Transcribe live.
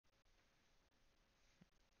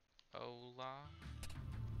Hola.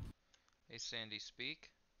 Hey, Sandy, speak.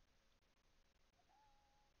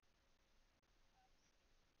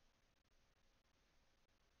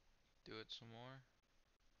 Do it some more.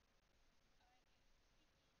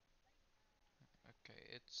 Okay,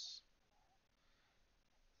 it's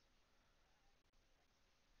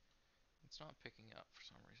not picking up for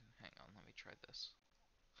some reason. Hang on, let me try this.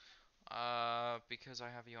 Because I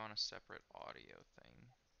have you on a separate audio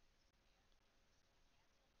thing.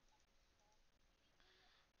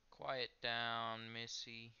 Quiet down,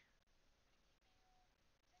 Missy.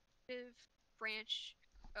 Branch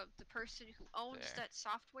of the person who owns that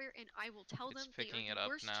software, and I will tell them they are the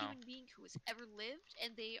worst human being who has ever lived,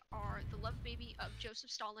 and they are the love baby of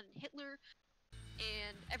Joseph Stalin and Hitler,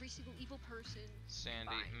 and every single evil person.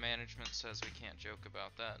 Sandy, management says we can't joke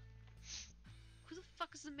about that. Who the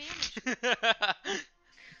fuck is the manager?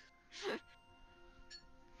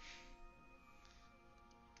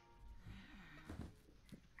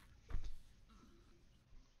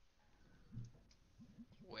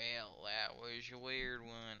 Well, that was a weird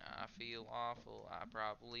one. I feel awful. I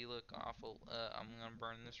probably look awful. I'm gonna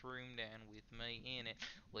burn this room down with me in it.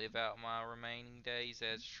 Live out my remaining days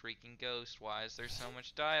as a shrieking ghost. Why is there so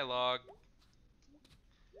much dialogue?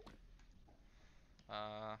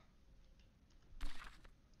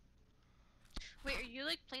 Wait, are you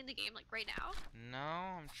like playing the game like right now? No,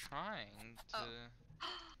 I'm trying to.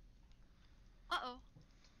 Uh-oh.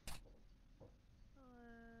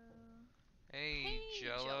 Hey,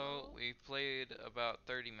 Jello. We played about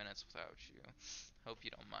 30 minutes without you. Hope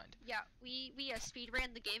you don't mind. Yeah, we speed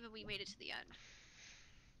ran the game and we made it to the end.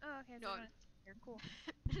 Oh, okay. No, you're cool.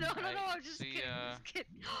 no, I'm just kidding. Just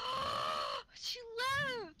kidding. She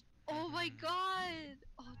left. Oh my god.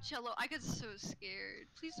 Oh, Jello, I got so scared.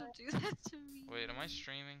 Please don't do that to me. Wait, am I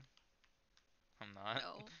streaming? I'm not.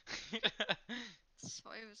 No. So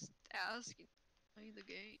I was asking. Play the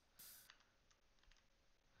game.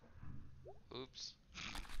 Oops.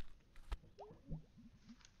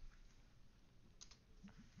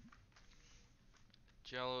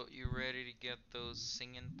 Jello, you ready to get those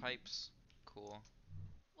singing pipes? Cool.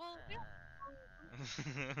 Well, yeah.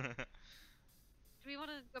 Do we want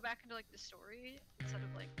to go back into like the story instead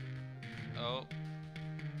of like? Oh.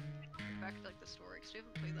 Back to like the story because we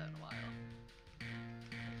haven't played that in a while.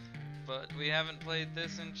 But we haven't played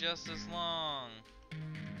this in just as long.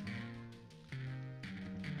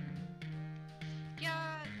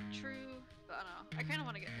 Yeah, true. But I don't know. I kind of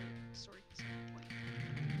want to get into the story at some point.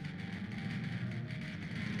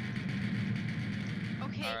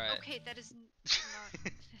 Okay, right. Okay, that is not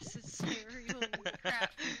necessary. Holy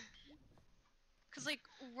crap. Cause like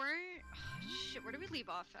we're shit. Where do we leave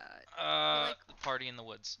off at? Like, party in the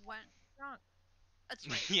woods. Went drunk. That's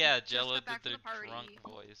right. Yeah, Jello did the drunk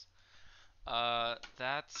voice.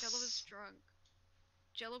 That's. Jello was drunk.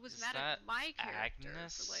 Jello was mad at my character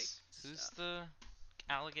Agnes? for like. Who's stuff. the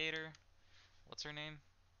alligator? What's her name?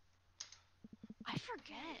 I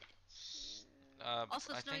forget.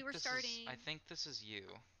 Also, Snowy, we're starting. I think this is you.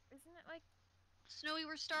 Isn't it like Snowy,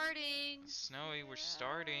 we're starting. Snowy, we're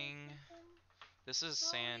starting. This is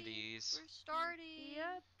Sandy's. We're starting.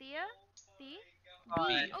 Thea?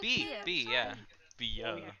 B, yeah.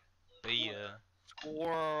 Bia.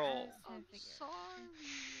 Squirrel. I'm sorry.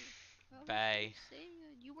 Bye.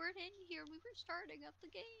 You weren't in here. We were starting up the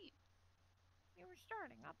game. You were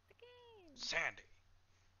starting up the game. Sandy.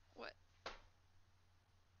 What?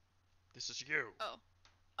 This is you. Oh.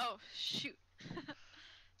 Oh, shoot.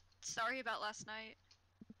 Sorry about last night.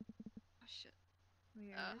 Oh, shit.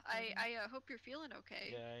 I hope you're feeling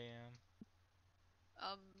okay. Yeah,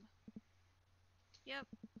 I am. Yep.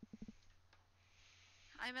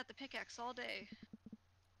 I'm at the pickaxe all day.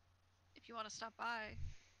 If you want to stop by.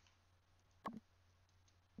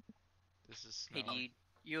 This is Snowy. Hey, dude.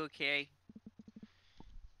 You okay?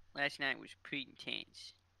 Last night was pretty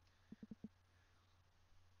intense.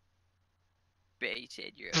 Betty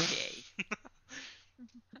said you're okay.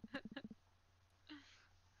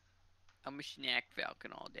 I'm a snack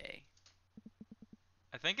falcon all day.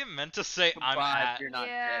 I think it meant to say I'm at. You're not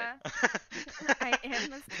dead. I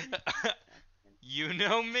am a snack. You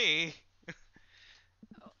know me.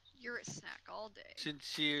 Oh, you're a snack all day.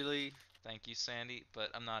 Sincerely. Thank you, Sandy, but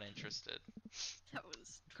I'm not interested. That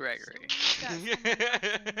was Gregory.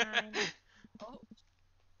 Oh.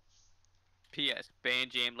 P.S.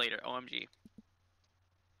 Band jam later. OMG.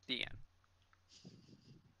 The end.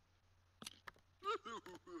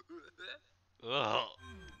 Ugh.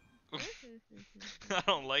 I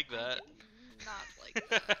don't like that. Not like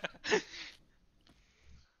that.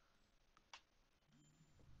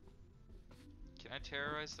 Can I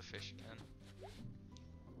terrorize the fish again?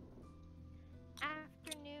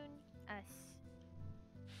 Afternoon us.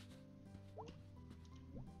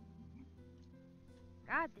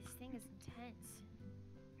 God, this thing is intense.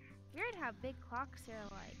 Weird how big clocks are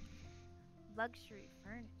like luxury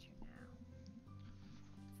furniture now.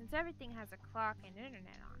 Since everything has a clock and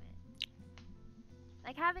internet on it.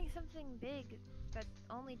 Like having something big that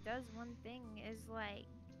only does one thing is like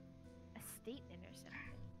a statement or something.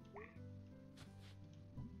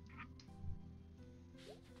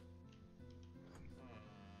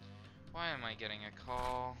 Why am I getting a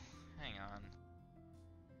call? Hang on.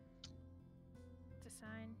 It's a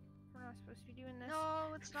sign. We're not supposed to be doing this.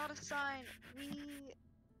 No, it's not a sign. We.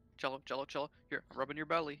 Jello, Jello, Jello. Here, I'm rubbing your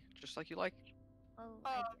belly, just like you like. Oh,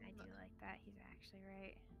 I do like that. He's actually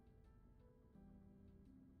right.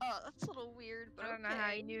 Oh, that's a little weird, but I don't okay. know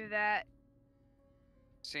how you knew that.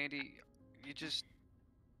 Sandy, you just.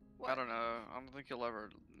 What? I don't know. I don't think you'll ever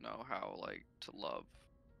know how, like, to love,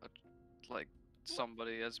 like,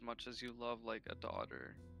 somebody as much as you love, like, a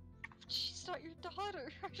daughter. She's not your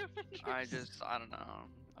daughter. I don't understand. I don't know.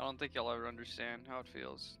 I don't think you'll ever understand how it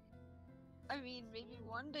feels. I mean, maybe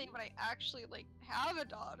one day when I actually, like, have a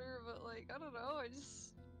daughter, but, like, I don't know, I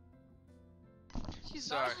just... She's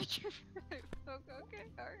Sorry. not like your... Okay,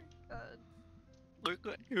 alright,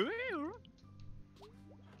 No.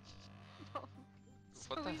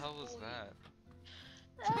 What the Zoe's hell was bully. that?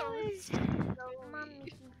 That was Mom Zoe.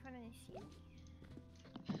 making fun of Sandy.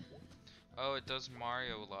 Oh, it does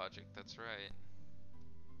Mario logic, that's right.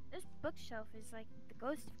 This bookshelf is like the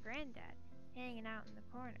ghost of Granddad, hanging out in the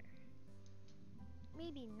corner.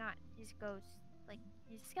 Maybe not his ghost, like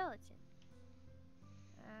his skeleton.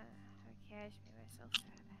 Okay, I just made myself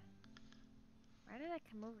sad. Why did I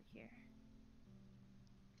come over here?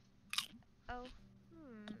 Oh,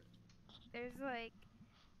 there's like...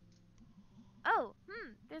 Oh,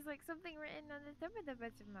 there's like something written on the tip of the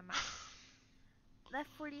bits of my mouth. Left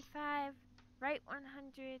 45, right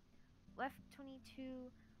 100, left 22,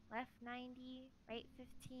 left 90, right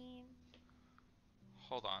 15.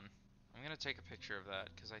 Hold on. I'm gonna take a picture of that,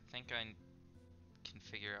 because I think I can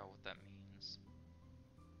figure out what that means.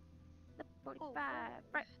 Left 45, Oh,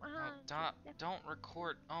 right Oh, 100, left don't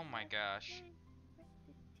record. Oh my gosh. 9, right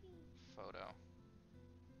 15. Photo.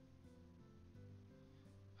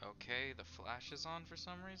 Okay, the flash is on for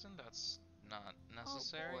some reason. That's not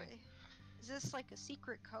necessary. Oh boy. Is this like a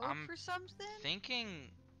secret code I'm for something?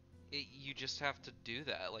 Thinking you just have to do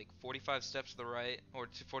that, like 45 steps to the right, or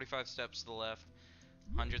 45 steps to the left,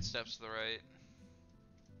 100 steps to the right.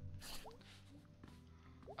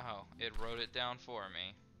 Oh, it wrote it down for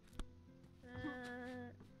me.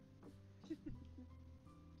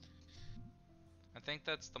 I think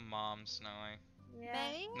that's the mom, Snowy. Yeah.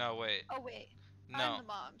 May? No, wait. Oh wait. No. I'm the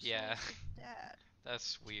mom. Yeah. She's the dad.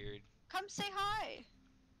 That's weird. Come say hi.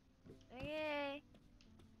 Okay.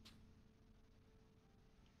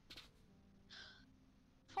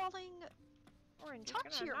 Falling. We're Talk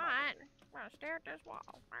just to your not. mother. I'm gonna stare at this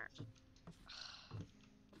wall.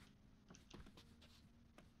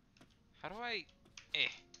 How do I...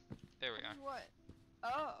 There we are. What?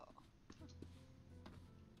 Oh.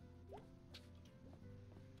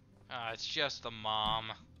 It's just the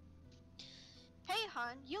mom. Hey,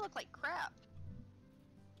 hon. You look like crap.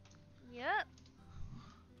 Yep.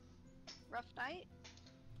 Rough night?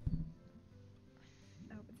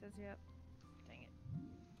 I hope it says yep. Dang it.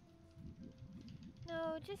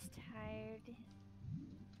 No, just tired.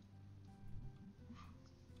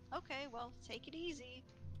 Okay, well, take it easy.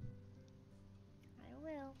 I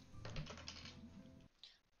will.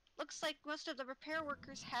 Looks like most of the repair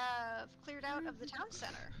workers have cleared out of the town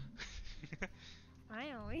center.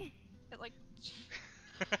 Finally. Like,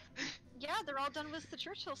 yeah, they're all done with the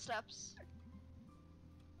Churchill steps.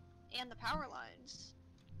 And the power lines.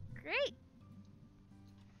 Great.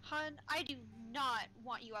 Hun, I do not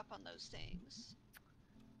want you up on those things.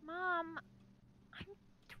 Mom, I'm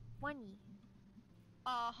 20.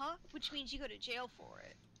 Uh-huh, which means you go to jail for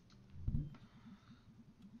it.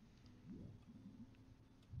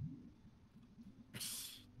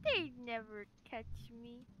 They'd never catch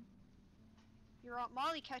me. Your Aunt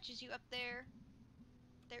Molly catches you up there.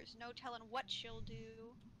 There's no telling what she'll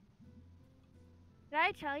do. Did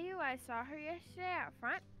I tell you I saw her yesterday out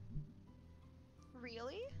front?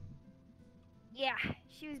 Really? Yeah,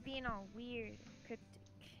 she was being all weird and cryptic.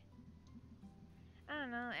 I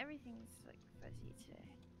don't know, everything's like fuzzy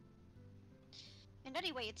today. And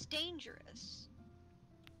anyway, it's dangerous.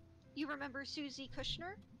 You remember Susie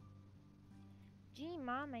Kushner? Gee,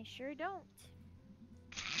 Mom, I sure don't.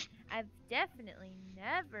 I've definitely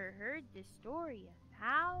never heard this story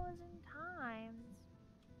 1,000 times.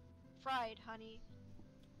 Fried, honey.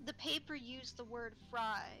 The paper used the word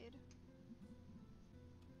fried.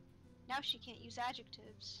 Now she can't use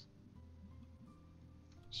adjectives.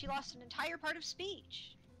 She lost an entire part of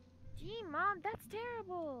speech. Gee, Mom, that's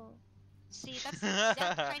terrible. See, that's the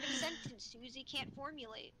exact kind of sentence Susie can't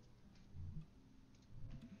formulate.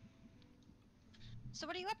 So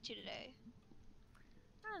what are you up to today?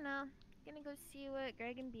 I don't know. Gonna go see what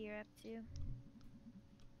Greg and B are up to.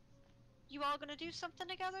 You all gonna do something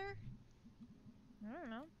together? I don't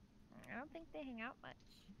know. I don't think they hang out much.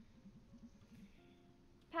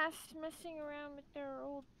 Past messing around with their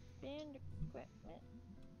old band equipment.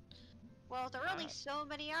 Well, there are only so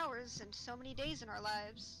many hours and so many days in our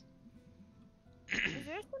lives. Is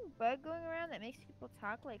there some bug going around that makes people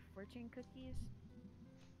talk like fortune cookies?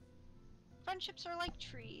 Friendships are like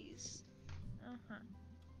trees. Uh-huh.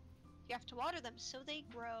 You have to water them so they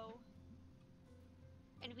grow.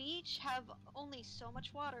 And we each have only so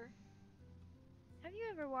much water. Have you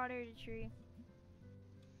ever watered a tree?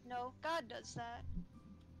 No, God does that.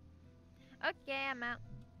 Okay, I'm out.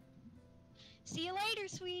 See you later,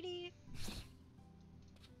 sweetie.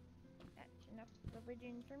 That's enough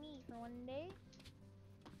religion for me for one day.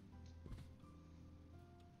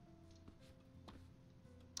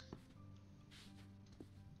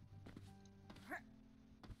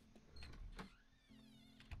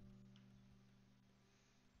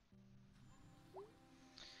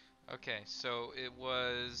 Okay, so it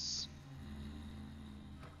was...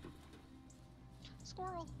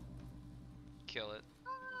 Squirrel. Kill it.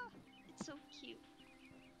 Ah, it's so cute.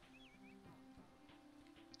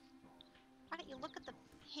 Why don't you look at the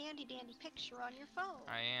handy dandy picture on your phone?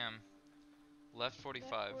 I am. Left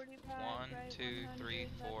 45. 1, right 2, 3,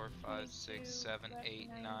 100, 4, left 5, 6, 7, left 8,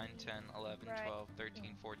 9, 90, 10, 11, right 12,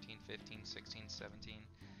 13, 14, 15, 16, 17.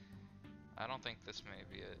 I don't think this may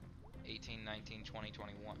be it. 18, 19, 20,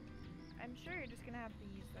 21. I'm sure you're just gonna have to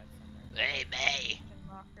use that somewhere. Hey, May!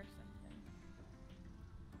 Lock or something.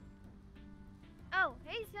 Oh,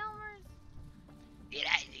 hey, Selmers! Did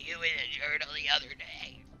I see you in a journal the other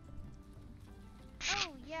day?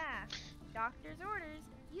 Oh, yeah. Doctor's orders.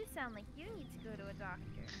 You sound like you need to go to a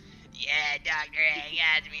doctor. Yeah, Dr. Hank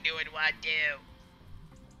has me doing what too.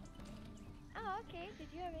 Oh, okay.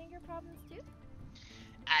 Did you have anger problems too?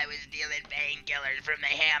 I was dealing painkillers from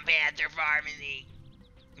the Ham Panther Pharmacy.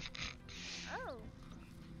 Oh.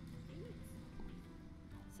 Jeez.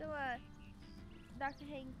 So, Dr.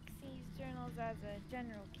 Hank sees journals as a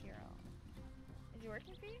general cure-all. Is he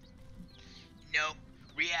working for you? Nope.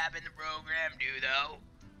 Rehabbing the program do though.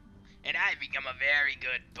 And I've become a very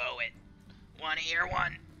good poet. Wanna hear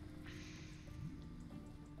one?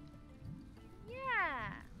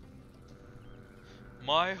 Yeah.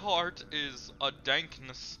 My heart is a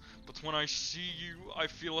dankness, but when I see you, I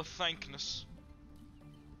feel a thankness.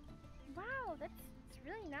 Wow, that's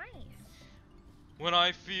really nice. When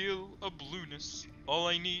I feel a blueness, all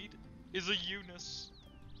I need is a Eunice.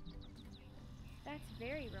 That's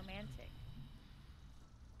very romantic.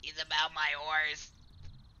 It's about my horse.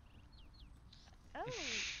 Oh.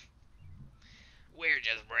 We're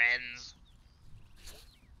just friends.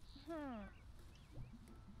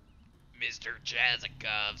 Mr.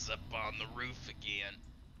 Chazakov's up on the roof again.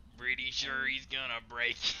 Pretty sure he's gonna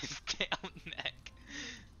break his damn neck.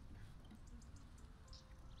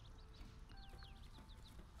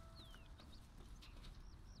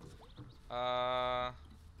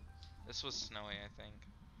 This was snowy, I think.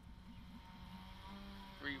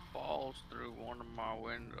 If he falls through one of my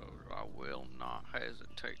windows, I will not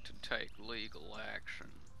hesitate to take legal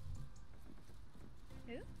action.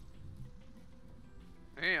 Who?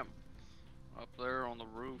 Him. Up there on the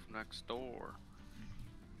roof next door.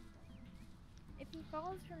 If he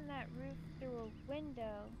falls from that roof through a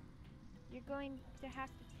window, you're going to have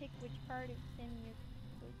to pick which part of him you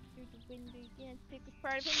put through the window. You're going to pick which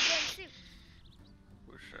part of him you're going to shoot.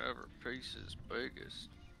 Whichever piece is biggest.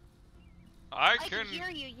 I can hear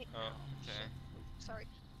you. Oh, okay. Sorry.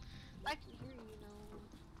 I can hear you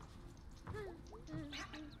now.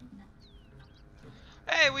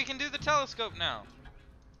 Hey, we can do the telescope now.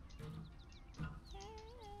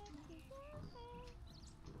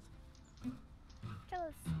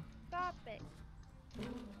 Telescopic. You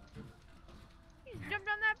just jumped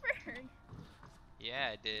on that bird.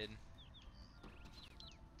 Yeah, I did.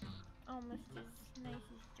 Almost as nice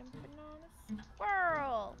as jumping on a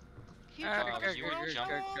squirrel.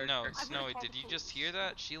 No, Snowy, did you just hear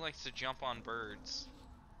that? She likes to jump on birds.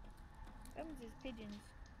 Them's his pigeons.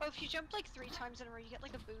 Oh, if you jump like 3 times in a row, you get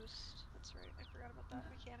like a boost. That's right, I forgot about that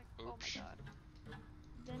mechanic. Oops. Oh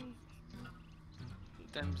my god.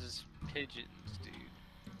 Them's is pigeons, dude.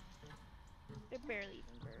 They're barely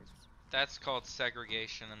even birds. That's called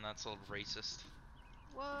segregation, and that's called racist.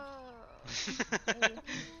 Whoa.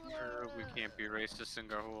 Sure, we can't be racist in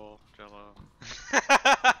Gahul, Jello. It's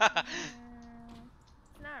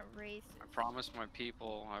not racist. I promised my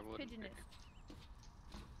people I wouldn't be. Pigeonist.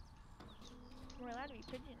 We're allowed to be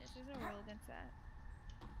pigeonists. There's no rule against that.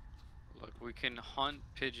 Look, we can hunt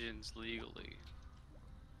pigeons legally,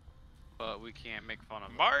 but we can't make fun of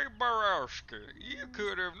them. Mary Borowski, you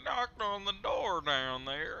could have knocked on the door down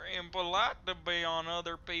there and polite to be on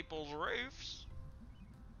other people's roofs.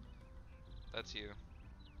 That's you.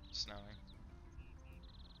 Snowing.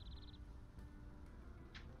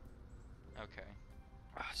 Okay.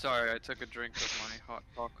 Sorry, I took a drink of my hot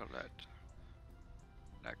chocolate.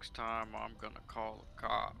 Next time, I'm gonna call the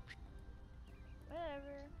cops.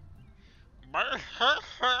 Whatever.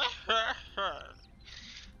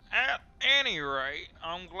 At any rate,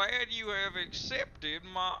 I'm glad you have accepted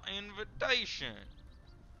my invitation.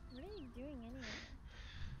 What are you doing anyway?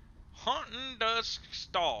 Hunting dusk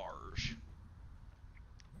stars.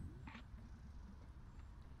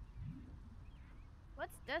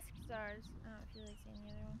 What's Dusk Stars? I don't feel like saying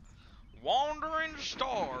the other one. Wandering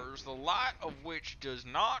stars, the light of which does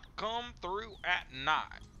not come through at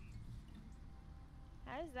night.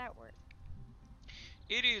 How does that work?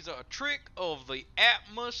 It is a trick of the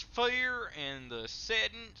atmosphere and the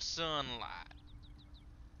setting sunlight.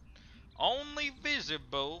 Only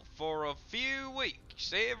visible for a few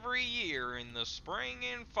weeks every year in the spring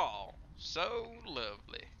and fall. So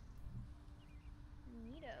lovely.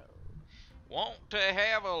 Neato. Want to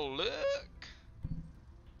have a look?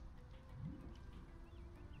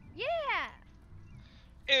 Yeah!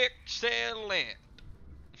 Excellent.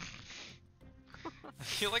 I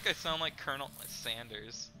feel like I sound like Colonel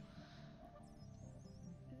Sanders.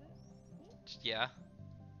 Yeah.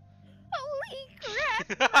 Holy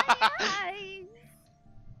crap, my eyes!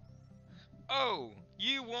 Oh,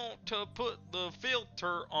 you want to put the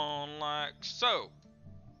filter on like so.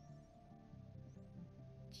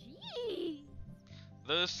 Jeez.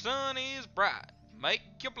 The sun is bright, make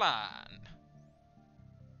you blind.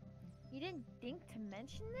 You didn't think to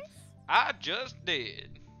mention this? I just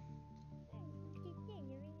did.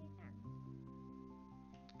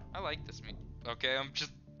 I like this music. Okay, I'm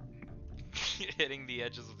just hitting the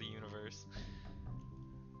edges of the universe.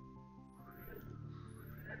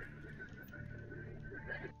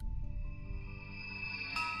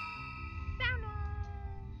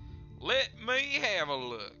 Let me have a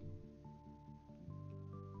look.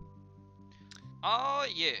 Ah,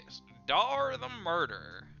 yes, Dar the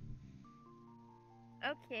murderer.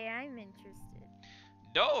 Okay, I'm interested.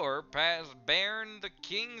 Dar passed bearing the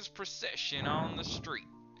king's procession on the street.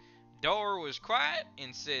 Dar was quiet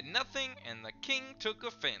and said nothing, and the king took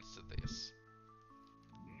offense to this.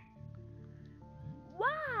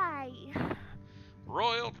 Why?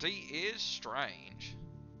 Royalty is strange.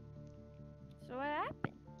 So what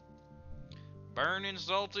happened? Bern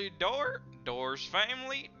insulted Dar, Dar's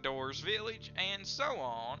family, Dar's village, and so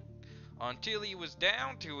on, until he was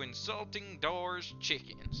down to insulting Dar's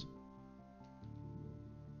chickens.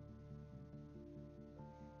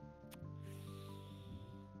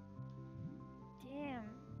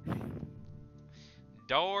 Damn.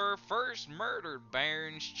 Dar first murdered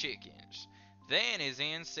Baron's chickens, then his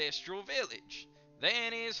ancestral village,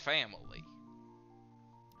 then his family.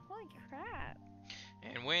 Holy crap.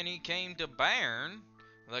 And when he came to Baron,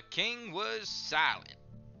 the king was silent.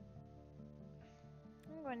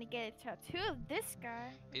 I'm going to get a tattoo of this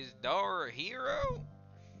guy. Is Dar a hero?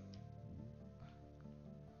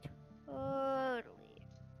 Totally.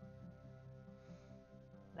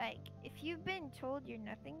 Like, if you've been told you're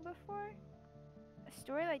nothing before, a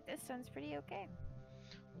story like this sounds pretty okay.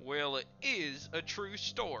 Well, it is a true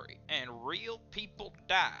story, and real people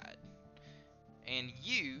died. And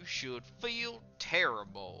you should feel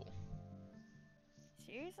terrible.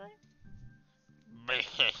 Seriously?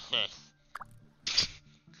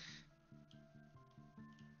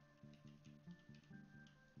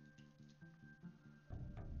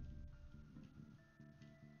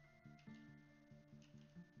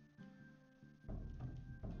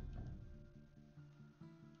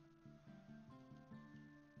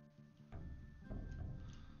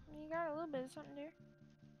 You got a little bit of something there.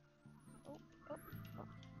 Oh, oh, oh,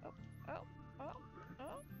 oh, oh, oh,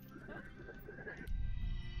 oh.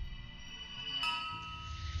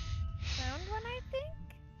 Found one, I think?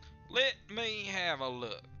 Let me have a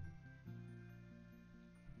look.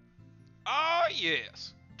 Ah,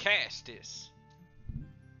 yes, Castus.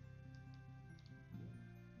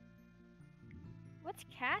 What's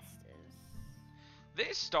Castus?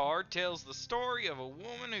 This star tells the story of a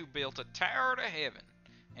woman who built a tower to heaven,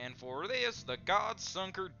 and for this, the gods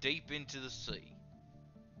sunk her deep into the sea.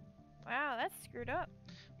 Wow, that's screwed up.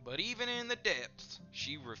 But even in the depths,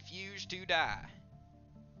 she refused to die.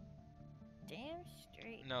 Damn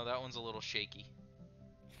straight. No, that one's a little shaky.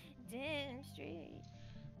 Damn straight.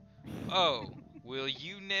 Oh, will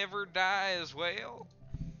you never die as well?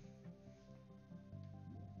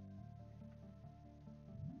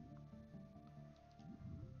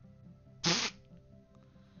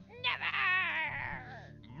 Never!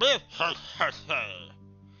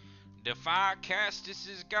 Defy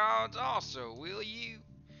Castus's gods also, will you?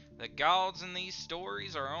 The gods in these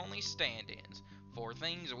stories are only stand-ins for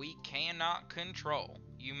things we cannot control.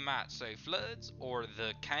 You might say floods, or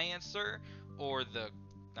the cancer, or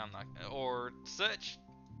or such.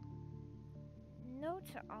 No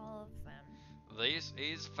to all of them. This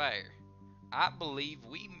is fair. I believe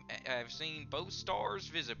we have seen both stars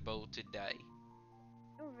visible today.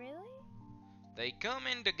 Oh, really? They come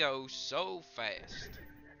and go so fast.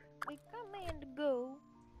 They come and go.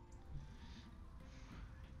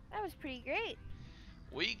 That was pretty great.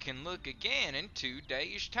 We can look again in 2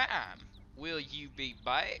 days' time. Will you be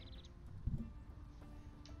back?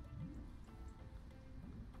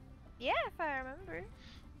 Yeah, if I remember.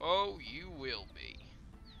 Oh, you will be.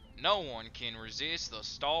 No one can resist the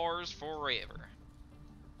stars forever.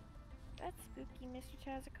 That's spooky, Mr.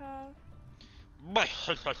 Chazikov.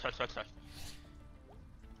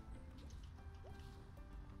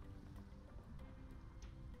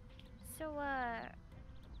 So, are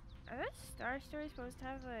those star stories supposed to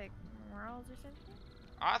have, like, morals or something?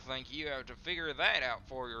 I think you have to figure that out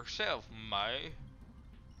for yourself, May.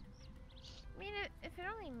 I mean, if it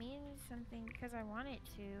only means something because I want it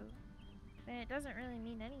to, then it doesn't really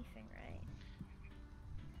mean anything, right?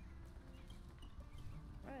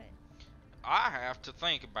 What? I have to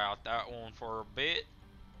think about that one for a bit.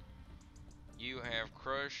 You have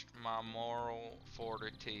crushed my moral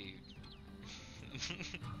fortitude.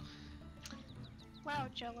 Wow,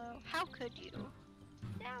 Jello, how could you?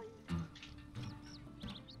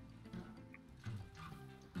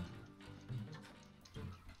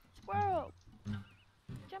 Squirrel!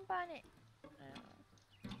 Jump on it!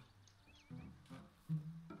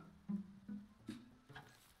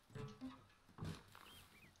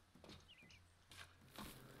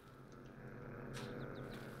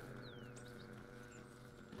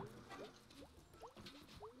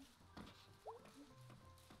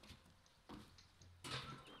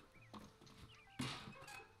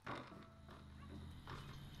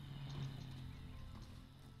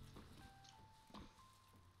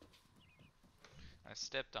 I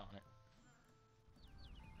stepped on it.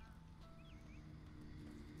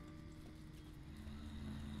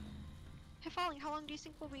 Hey, Falling, how long do you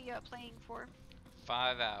think we'll be playing for?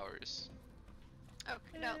 5 hours.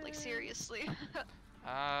 Okay, no, like seriously.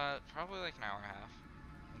 Probably like an hour and a half.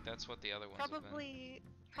 That's what the other ones have been.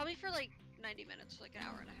 Probably for like 90 minutes, like an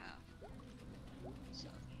hour and a half. So.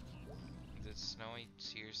 Did Snowy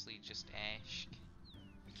seriously just ask?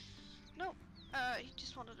 Nope. He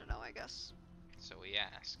just wanted to know, I guess. So he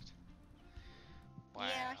asked. Wow.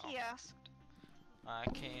 Yeah, he asked. I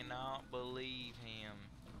cannot believe him.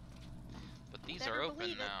 But these Better are open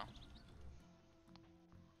believe it. now.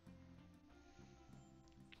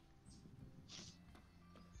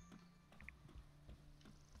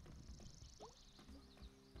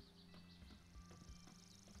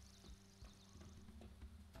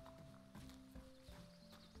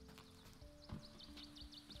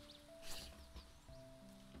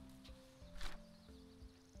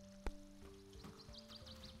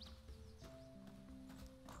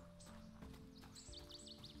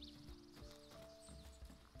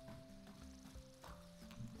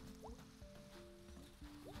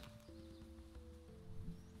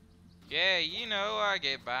 Yeah, you know, I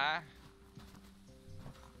get by.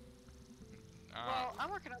 Well,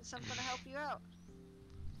 I'm working on something to help you out.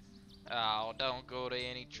 Oh, don't go to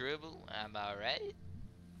any trouble. I'm alright.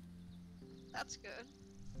 That's good.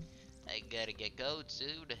 I gotta get cold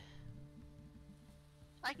soon.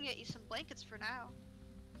 I can get you some blankets for now.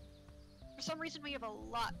 For some reason, we have a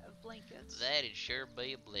lot of blankets. That'd sure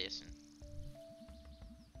be a blessing.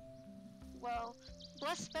 Well,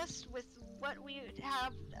 bless best with what we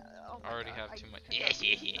have. Oh my Already God, have too much.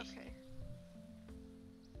 Okay.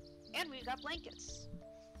 And we've got blankets.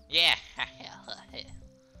 Yeah.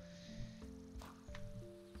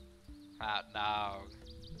 Hot dog.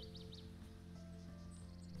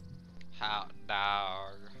 Hot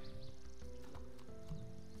dog.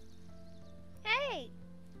 Hey!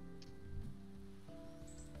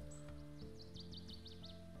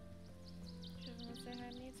 She doesn't want to say hi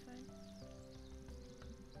to me, it's fine.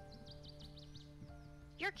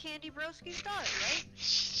 You're Candy Broski's daughter, right?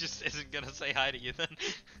 She just isn't gonna say hi to you then.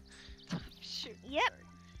 Shoot. Yep.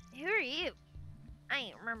 Sorry. Who are you? I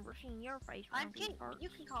ain't remember seeing your face. I'm Kate. You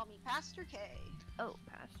can call me Pastor K. Oh,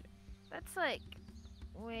 Pastor. That's like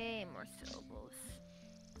way more syllables.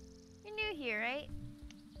 You're new here, right?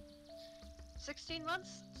 16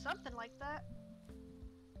 months? Something like that.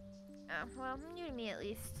 Oh, well, new to me at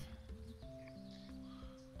least.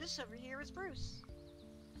 This over here is Bruce.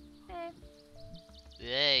 Hey.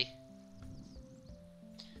 Hey.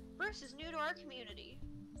 Bruce is new to our community.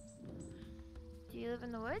 Do you live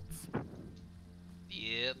in the woods?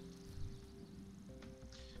 Yep.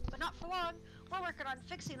 But not for long. We're working on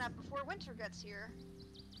fixing that before winter gets here.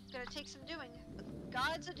 Gonna take some doing, but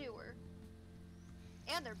God's a doer.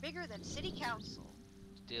 And they're bigger than city council.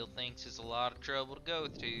 Still thinks it's a lot of trouble to go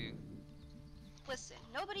through. Listen,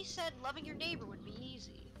 nobody said loving your neighbor would be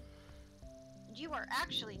easy. And you are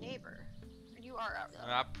actually neighbor. And you are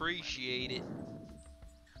I appreciate it.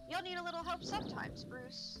 You'll need a little help sometimes,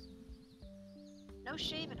 Bruce. No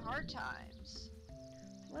shame in hard times.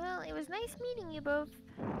 Well, it was nice meeting you both.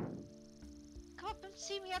 Come up and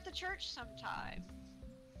see me at the church sometime.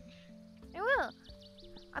 I will.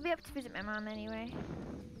 I'll be up to visit my mom anyway.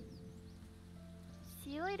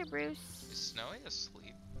 See you later, Bruce. Is Snowy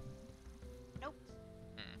asleep? Nope.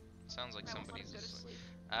 Sounds like I won't somebody's let him go to asleep.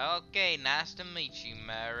 sleep. Okay, nice to meet you,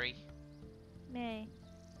 Mary. May.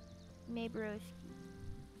 May Broski.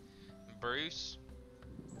 Bruce?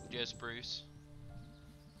 Just Bruce?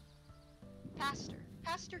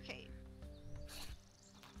 Pastor Kate.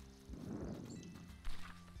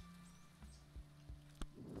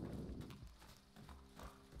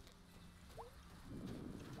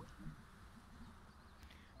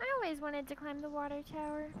 I always wanted to climb the water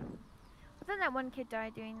tower. But then that one kid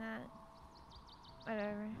died doing that.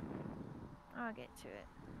 Whatever. I'll get to it.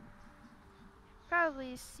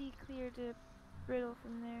 Probably see clear to Brittle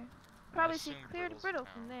from there. Probably see clear to Brittle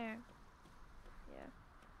from there. Yeah.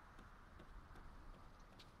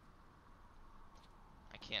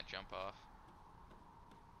 I can't jump off.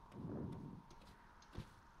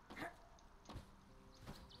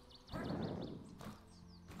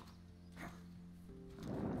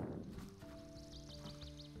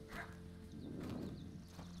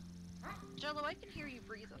 Jello, I can hear you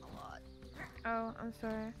breathing a lot. Oh, I'm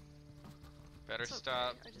sorry. Better It's okay,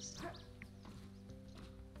 stop. I just... Do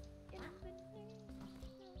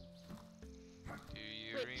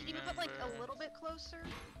you Wait, remember? can you move it like a little bit closer?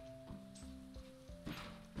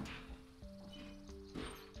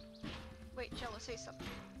 Wait, Jello, say something.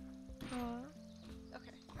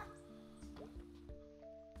 Okay.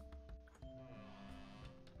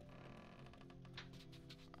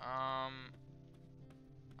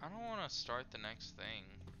 I don't want to start the next thing.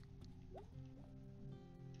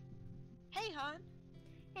 Hey, hon.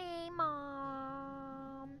 Hey,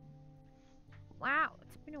 Mom. Wow,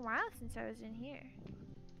 it's been a while since I was in here.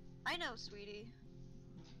 I know, sweetie.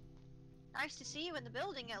 Nice to see you in the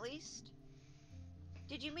building, at least.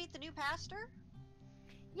 Did you meet the new pastor?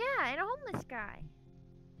 Yeah, and a homeless guy.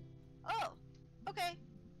 Oh, okay.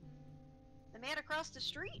 The man across the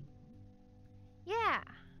street? Yeah,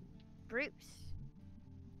 Bruce.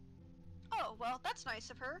 Oh, well, that's nice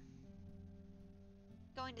of her.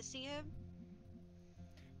 Going to see him?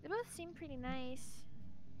 They both seem pretty nice.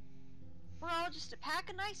 We're all just a pack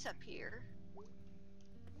of nice up here.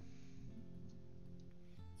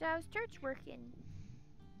 So how's church working?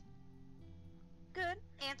 Good.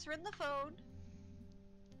 Answering the phone.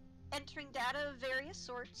 Entering data of various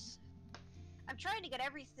sorts. I'm trying to get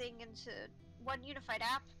everything into one unified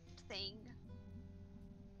app thing.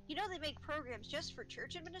 You know they make programs just for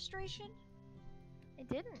church administration? I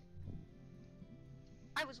didn't.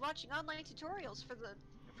 I was watching online tutorials for the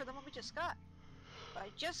one we just got. But I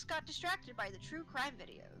just got distracted by the true crime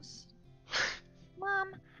videos.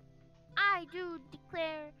 Mom, I do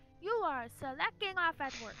declare you are slacking off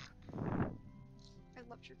at work. I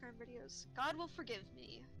love true crime videos. God will forgive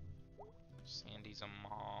me. Sandy's a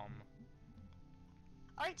mom.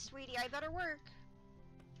 Alright, sweetie, I better work.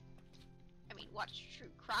 I mean, watch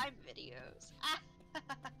true crime videos.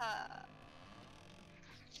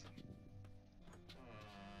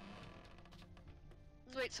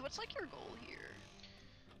 Wait, so what's like your goal here?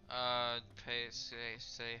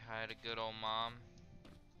 Say hi to good old mom.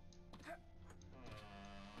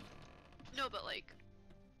 No, but like...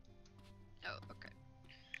 Oh,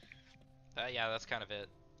 okay. Yeah, that's kind of it.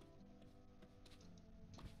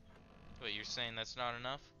 Wait, you're saying that's not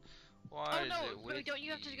enough? Why Oh is no, it with don't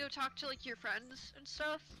you have to go talk to like your friends and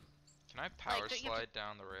stuff? Can I power don't you have slide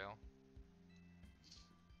down the rail?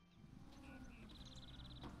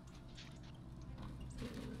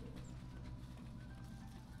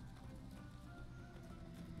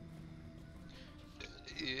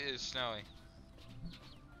 It's snowy.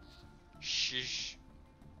 Shh.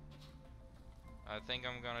 I think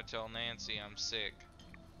I'm gonna tell Nancy I'm sick.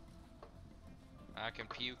 I can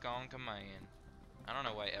puke on command. I don't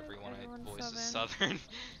know why everyone I voice is southern.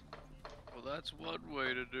 Well, that's one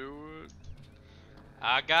way to do it.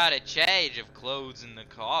 I got a change of clothes in the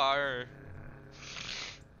car.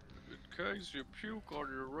 In case you puke on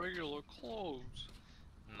your regular clothes.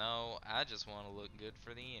 No, I just want to look good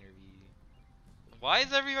for the interview. Why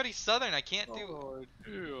is everybody southern? I can't do... Oh,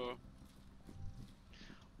 idea.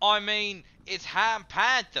 I mean, it's Ham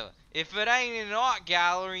Panther. If it ain't an art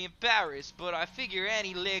gallery in Paris, but I figure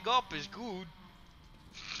any leg up is good.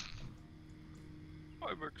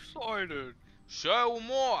 I'm excited. So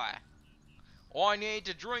am I. I need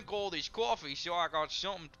to drink all this coffee so I got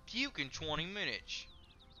something to puke in 20 minutes.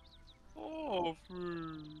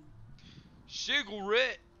 Coffee.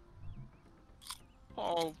 Cigarette.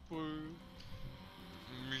 Coffee.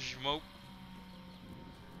 Smoke.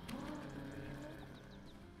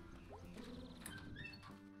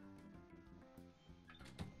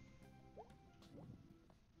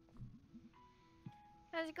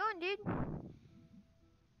 How's it going, dude?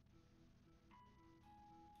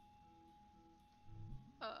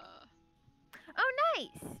 Oh,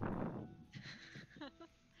 nice.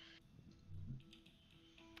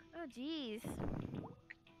 Oh, jeez.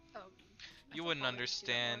 You wouldn't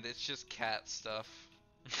understand. It's just cat stuff.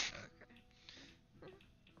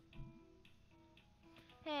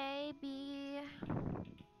 Hey, B.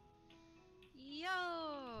 Yo.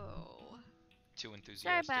 Too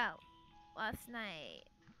enthusiastic. Sorry about last night.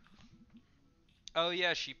 Oh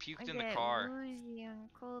yeah, she puked in the car. I get woozy on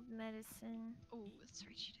cold medicine. Oh, that's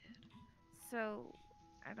right, she did. So,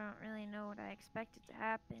 I don't really know what I expected to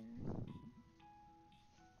happen.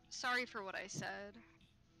 Sorry for what I said.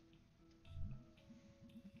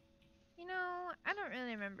 You know, I don't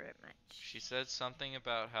really remember it much. She said something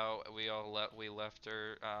about how we left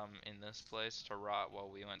her in this place to rot while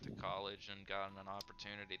we went to college and got an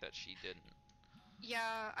opportunity that she didn't.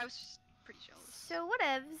 Yeah, I was just pretty jealous. So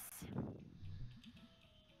whatevs.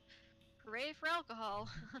 Hooray for alcohol.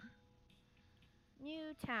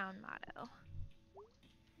 New town motto.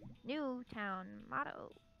 New town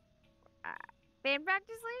motto. Band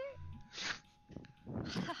practice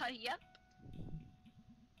later? Yep.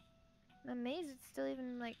 I'm amazed it's still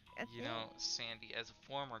even like a thing. You know, Sandy, as a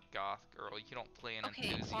former goth girl, you don't play an Okay,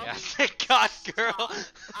 enthusiastic goth girl.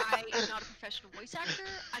 I am not a professional voice actor.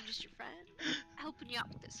 I'm just your friend, helping you out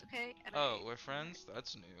with this, okay? And Oh, we're friends?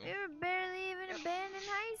 That's new. We were barely even a band in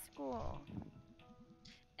high school.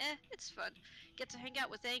 It's fun. Get to hang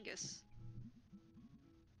out with Angus.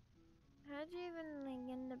 How'd you even like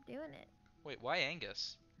end up doing it? Wait, why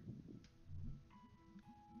Angus?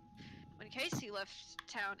 When Casey left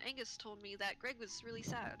town, Angus told me that Greg was really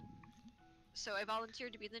sad. So I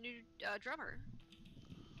volunteered to be the new drummer.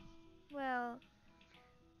 Well,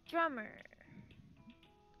 drummer.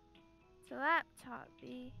 It's a laptop,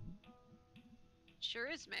 B. It sure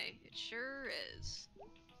is, May. It sure is.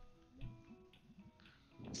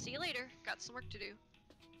 See you later. Got some work to do.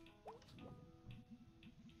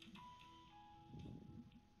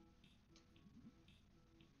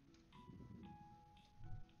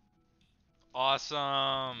 Awesome.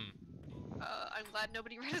 I'm glad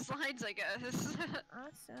nobody read his lines, I guess.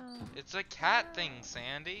 Awesome. It's a cat thing,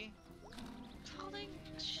 Sandy. Darling,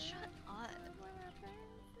 shut up.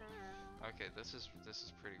 Okay, this is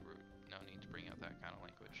pretty rude. No need to bring out that kind of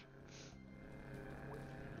language.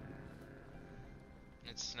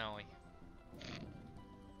 It's snowy.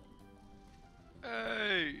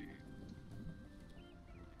 Hey!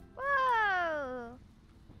 Whoa!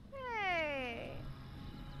 Hey!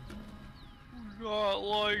 We got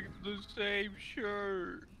like the same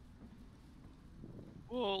shirt,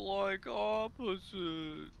 but like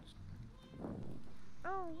opposites.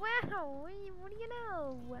 Oh wow! What do you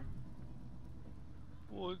know?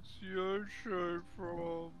 What's your shirt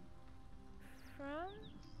from? From?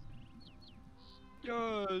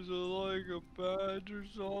 Yeah, is it like a badge or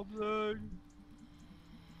something?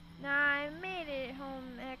 Nah, I made it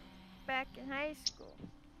home back in high school.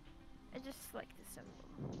 I just like the symbol.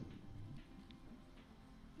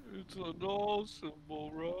 It's a null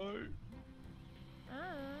symbol, right?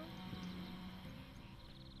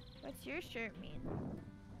 What's your shirt mean?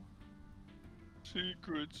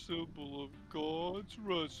 Secret symbol of God's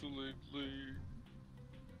Wrestling League.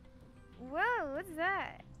 Whoa, what's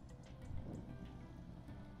that?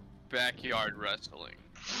 Backyard wrestling.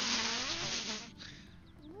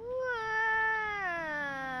 Whoa!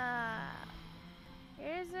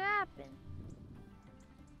 Here's what happened.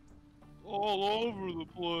 All over the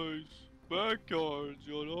place. backyards,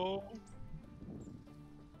 you know?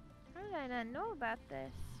 How did I not know about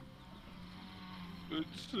this?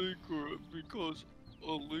 It's secret because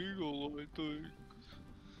illegal, I think.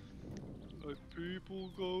 And people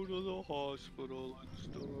go to the hospital and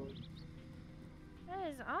stuff. That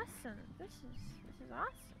is awesome. This is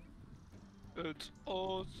awesome. It's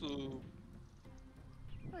awesome.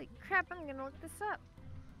 Holy crap, I'm gonna look this up.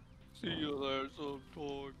 See you there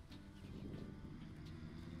sometime.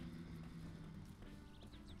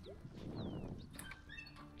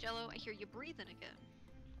 Jello, I hear you breathing again.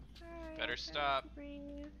 Sorry, Better I'm stop. trying to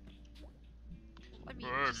breathe. I mean,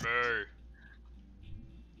 Hey, just... May.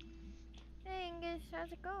 Hey Angus,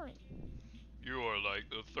 how's it going? You are like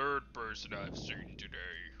the third person I've seen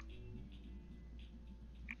today.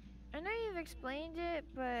 I know you've explained it,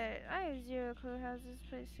 but I have zero clue how this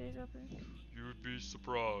place stays open. You'd be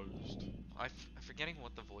surprised. I'm forgetting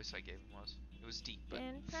what the voice I gave him was. It was deep, but...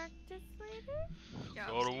 Band practice later? Yeah,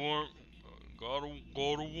 Gotta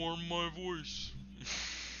warm my voice.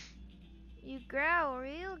 You growl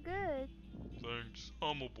real good. Thanks,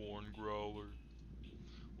 I'm a born growler.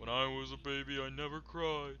 When I was a baby, I never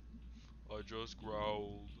cried. I just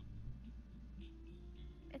growled.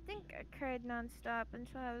 I think I cried nonstop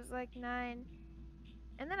until I was like 9.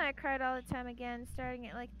 And then I cried all the time again, starting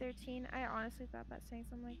at like 13. I honestly thought about saying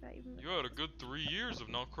something like that even You had a good 3 years of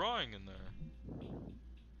not crying in there.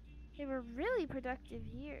 They were really productive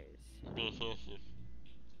years. What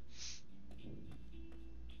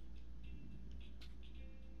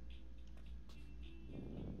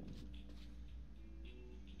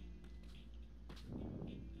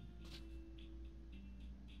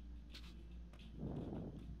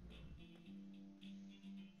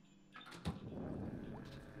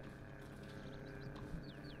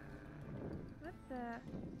the?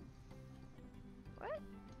 What?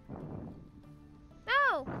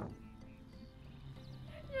 No! No,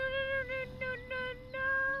 no, no, no, no, no, no!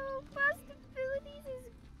 Possibilities is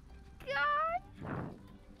gone!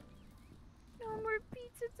 No more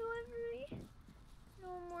pizza delivery.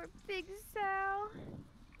 No more Big Sal.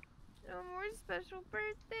 No more special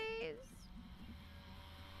birthdays.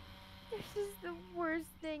 This is the worst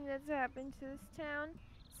thing that's happened to this town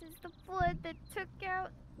since the flood that took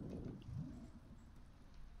out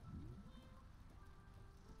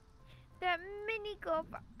that mini golf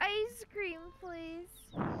ice cream place.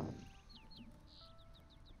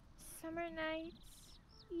 Summer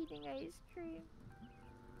nights, eating ice cream,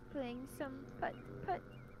 playing some putt-putt,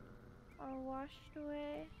 all washed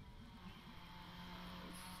away.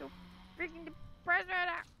 I'm so freaking depressed right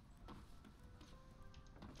now.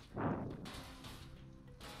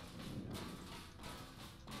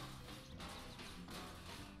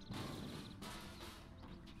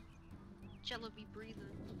 Jello be breathing.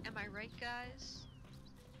 Am I right, guys?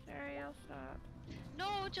 Sorry, I'll stop.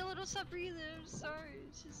 No, Jello, don't stop breathing. I'm sorry.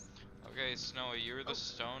 It's just... Okay, Snowy, you were the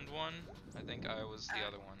stoned one? I think I was the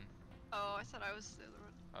other one. Oh, I thought I was the other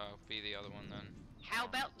one. Oh, be the other one then. How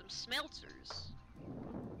about them smelters?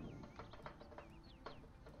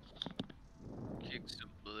 Kicked some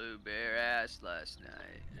blue bear ass last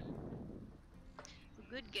night.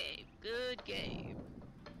 Good game. Good game.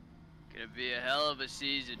 Gonna be a hell of a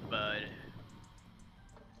season, bud.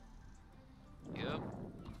 Yep.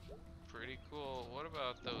 Pretty cool. What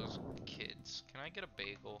about those kids? Can I get a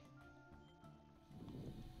bagel?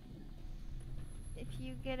 If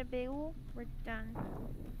you get a bagel, we're done.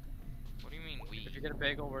 What do you mean we? If you get a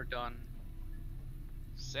bagel, we're done.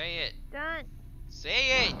 Say it. Done.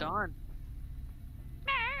 Say it. Done.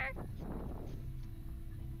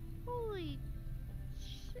 Holy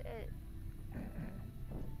shit.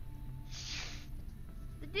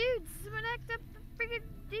 The dudes! Someone act up the friggin'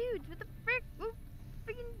 dudes! What the frick? Who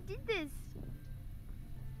friggin' did this?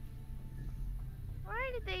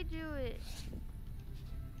 Why did they do it?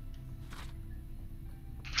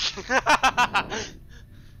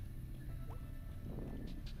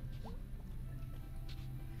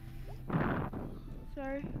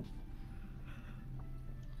 Sorry.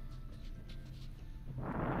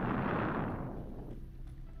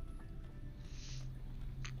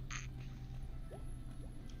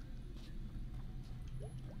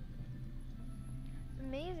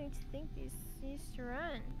 Amazing to think these used to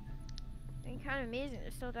run. And kind of amazing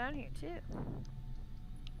they're still down here too.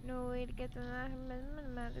 No way to get them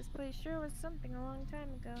out of this place. Sure was something a long time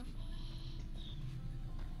ago.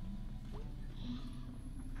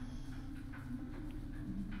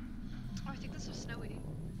 Oh, I think this was Snowy.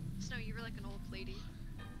 Snowy, you were like an old lady.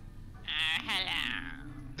 Hello.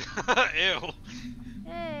 Ew.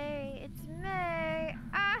 Hey, it's May.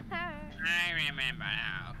 Ah. I remember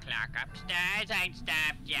now. Clock upstairs ain't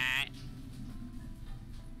stopped yet.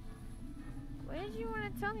 What did you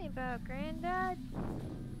want to tell me about, Granddad?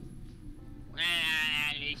 Well,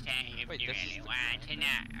 I understand if Wait, you this really is the want to know.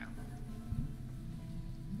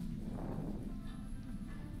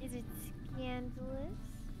 Is it scandalous?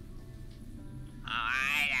 Oh,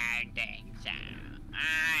 I don't think so.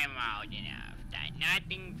 I'm old enough that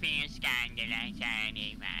nothing feels scandalous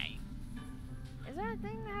anyway. Is that a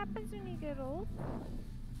thing that happens when you get old?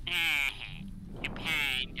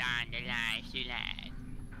 Depends on the life you led.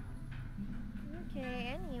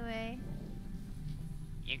 Okay, anyway.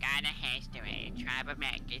 You got a history of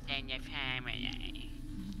troublemakers in your family.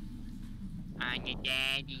 On your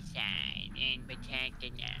daddy's side in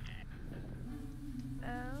particular.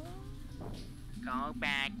 Oh? Go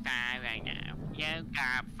back far enough. You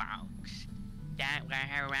got folks that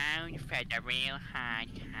were around for the real hard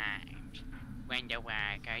times when the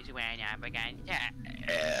workers went up against the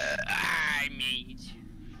armies.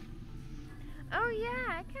 Oh yeah,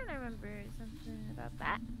 I kind of remember something about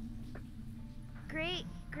that. Great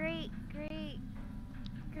grandpa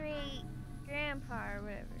or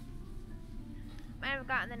whatever. Might have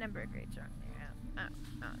gotten the number of grades wrong there. I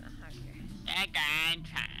don't know. Okay. The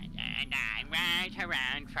grandfather and I went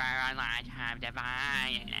around for a lot of the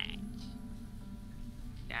violence.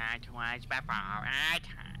 That was before our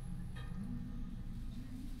time.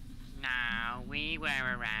 No, we were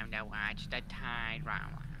around to watch the tide roll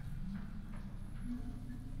out.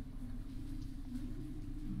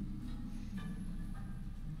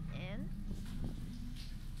 And?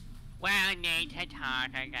 We'll need to talk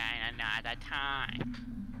again another time.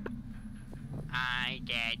 I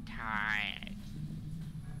get tired.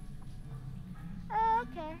 Oh,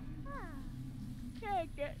 okay. Can I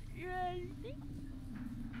get you anything?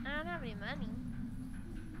 I don't have any money.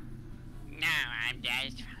 No, I'm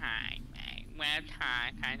just fine, mate. We'll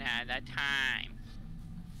talk another time.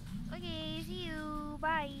 Okay, see you.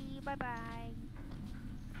 Bye. Bye-bye.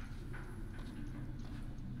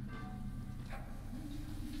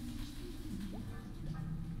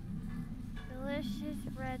 Delicious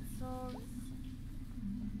pretzels.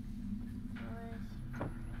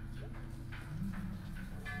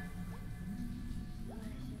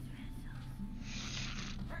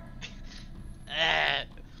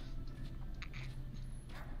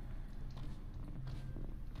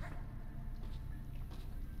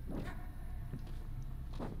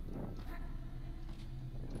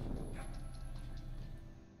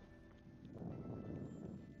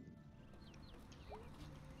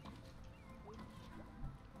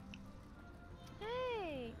 Hey!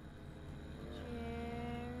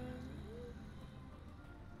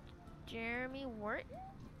 Jeremy Wharton?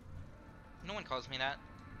 No one calls me that.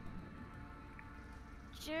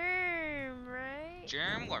 Germ, right?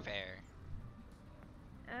 Germ warfare.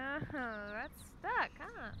 Oh, that's stuck,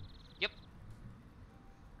 huh? Yep.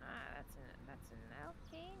 That's an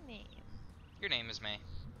okay name. Your name is May.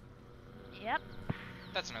 Yep.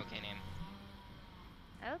 That's an okay name.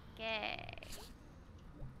 Okay.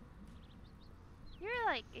 You're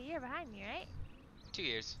like a year behind me, right? 2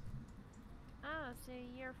 years. Oh, so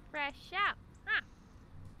you're fresh out, huh?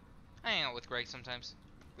 I hang out with Greg sometimes.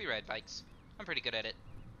 We ride bikes. I'm pretty good at it.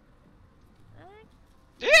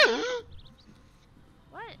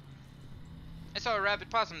 What? I saw a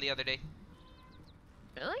rabid possum the other day.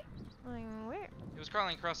 Really? Like, where? It was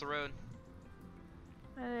crawling across the road.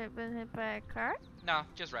 Had it been hit by a car? No,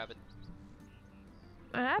 just rabbit.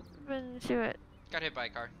 What happened to it? Got hit by a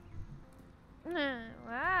car.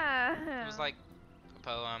 Wow. It was like a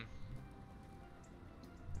poem.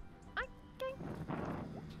 Okay.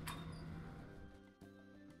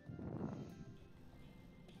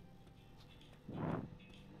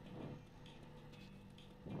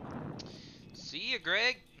 See ya,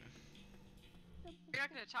 Greg. You're not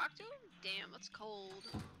gonna talk to him? Damn, that's cold.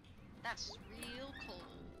 That's real cold.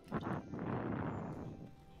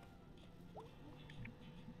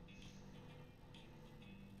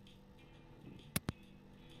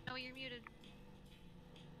 Oh, you're muted.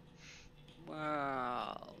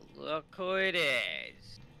 Wow, look who it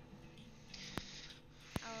is.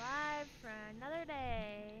 Alive for another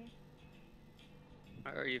day.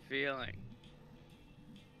 How are you feeling?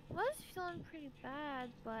 Was feeling pretty bad,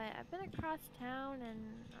 but I've been across town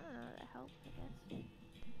and I don't know, that helped, I guess.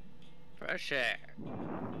 Fresh air.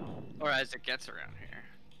 Or as it gets around here.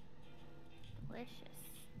 Delicious.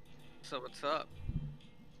 So what's up?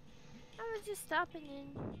 I was just stopping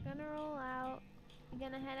in, gonna roll out. We're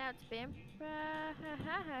gonna head out to band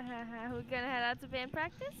We're gonna head out to band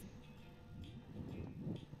practice?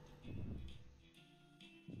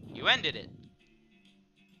 You ended it.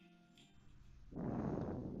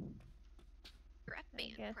 You're at I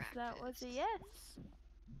band guess practice. that was a yes.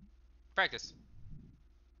 Practice.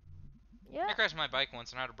 Yeah. I crashed my bike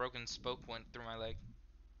once and had a broken spoke went through my leg.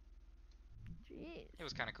 Jeez. It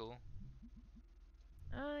was kind of cool.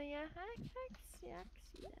 Oh yeah, I can see that.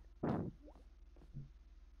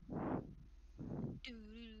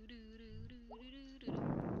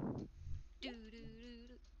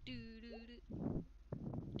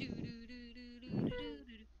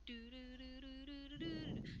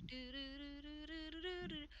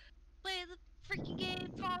 Play the freaking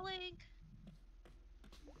game, falling.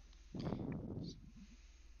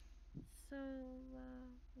 So,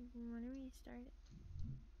 when do we start it?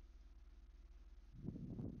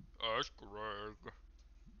 Ask Greg.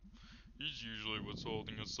 He's usually what's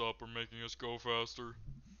holding us up or making us go faster.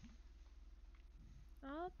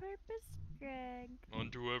 All purpose Greg.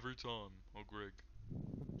 Unto every time. Oh, Greg.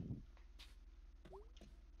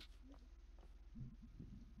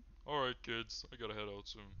 Alright, kids. I gotta head out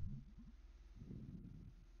soon.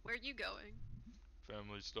 Where are you going?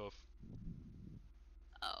 Family stuff.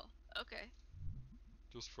 Oh, okay.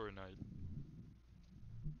 Just for a night.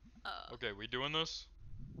 Oh. Okay, we doing this?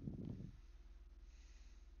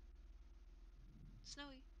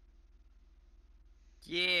 Snowy.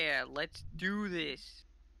 Yeah, let's do this.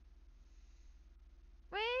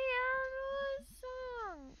 Wait, I don't know this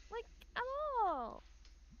song. Like, at all.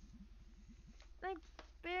 I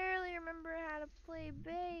barely remember how to play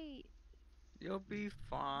bass. You'll be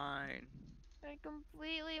fine. I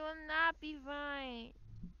completely will not be fine.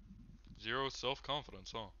 Zero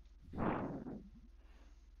self-confidence, huh?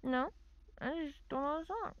 No, I just don't know the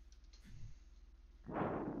song.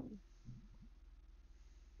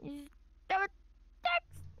 You just have a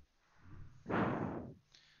text.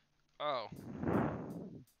 Oh.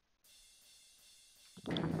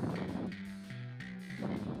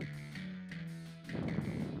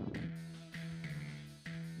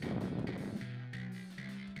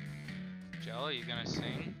 Jello, you gonna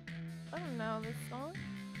sing? I don't know this song.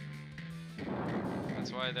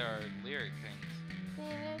 That's why there are lyric things.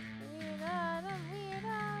 Weird autumn, weird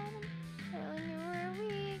autumn. Telling you we're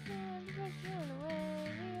weak and pushing away.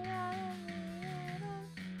 Weird autumn, weird autumn.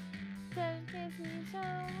 Doesn't take me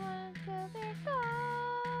someone till they're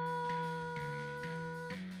gone.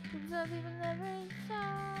 Some people never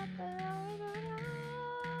stop, but always go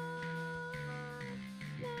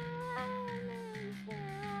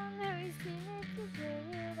on. Never seen it today.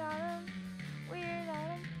 Weird autumn, weird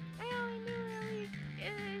autumn. I only knew where we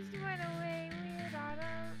just went away. Weird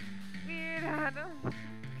autumn, weird autumn.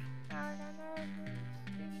 I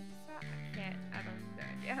can't. I don't have no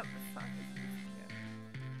idea how the song is supposed to go.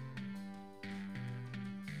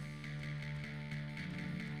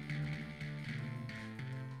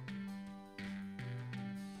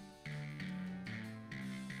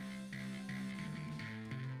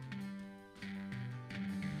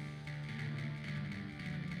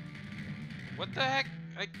 What the heck?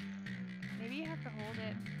 Maybe you have to hold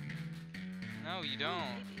it. No, you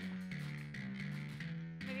don't.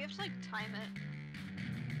 Maybe you have to like time it.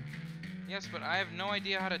 Yes, but I have no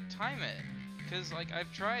idea how to time it. Cause like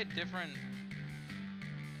I've tried different.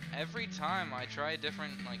 Every time I try a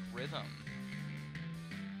different like rhythm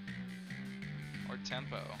or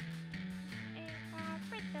tempo.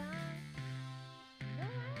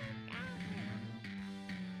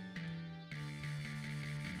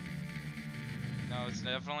 No, it's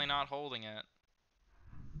definitely not holding it.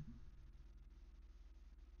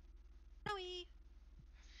 Snowy.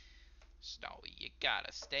 Snowy, you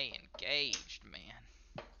gotta stay engaged,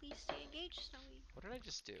 man. Please stay engaged, Snowy. What did I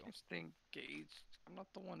just do? I'm staying engaged. I'm not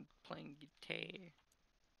the one playing guitar.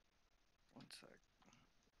 One sec.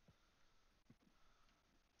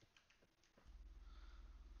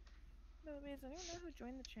 No, does anyone know who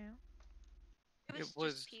joined the channel? It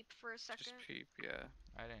was just Peep for a second. Just Peep, yeah.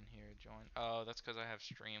 I didn't hear it join. Oh, that's because I have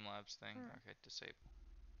Streamlabs thing. Okay, disable.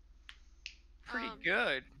 Pretty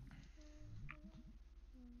good.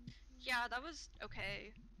 Yeah, that was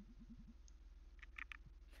okay.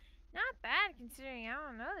 Not bad considering I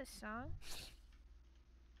don't know this song.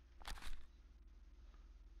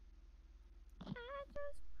 I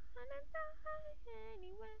just wanna die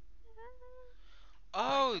anyway.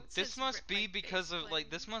 Oh, Like, this must be because of like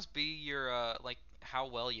this must be your like how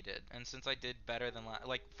well you did. And since I did better than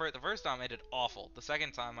like for the first time I did awful. The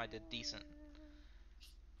second time I did decent.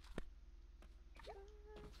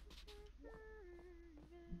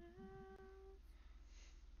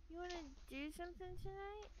 You wanna do something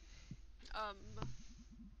tonight? I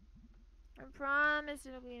promise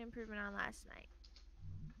it'll be an improvement on last night.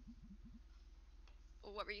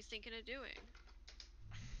 What were you thinking of doing?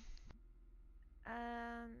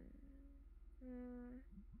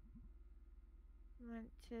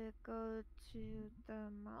 Want to go to the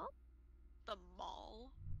mall? The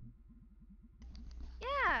mall?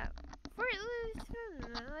 Yeah, Fort Lewis,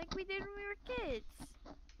 like we did when we were kids.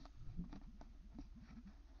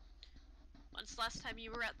 When's the last time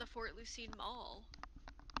you were at the Fort Lucine Mall?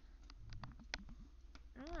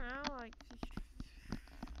 I don't know, like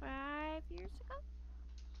 5 years ago?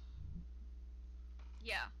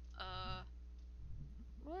 Yeah,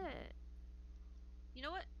 What? you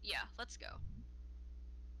know what? Yeah, let's go.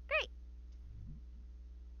 Great!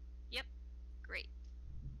 Yep, great.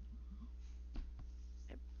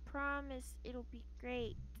 I promise it'll be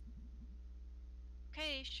great.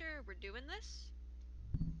 Okay, sure, we're doing this?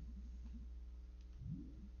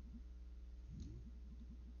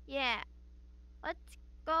 Yeah, let's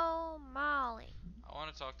go mauling. I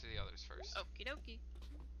want to talk to the others first. Okie dokie.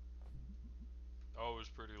 That was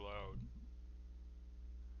pretty loud.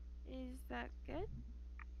 Is that good?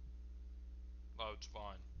 Loud's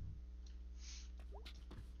fine.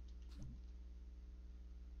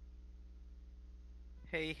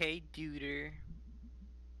 Hey, duder.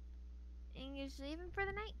 And you're just leaving for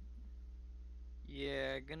the night?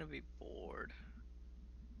 Yeah, gonna be bored.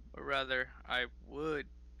 Or rather, I would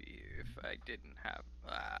be if I didn't have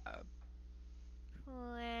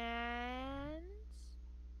Plans?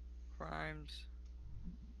 crimes.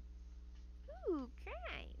 Ooh,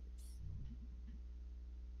 crimes.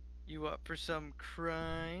 You up for some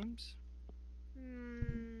crimes?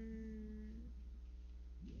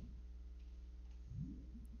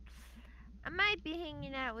 I might be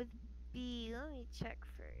hanging out with B. Let me check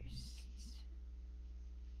first.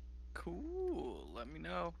 Cool, let me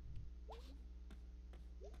know.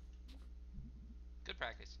 Good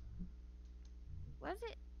practice. Was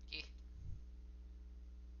it? Yeah.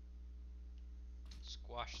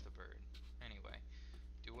 Squash the bird. Anyway,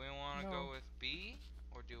 do we want to No. go with B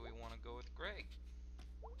or do we want to go with Greg?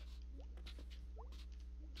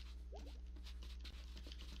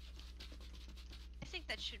 I think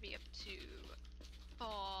that should be up to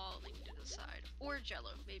Falling to decide. Or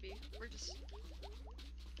Jello, maybe. We're just... I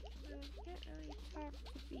can't really talk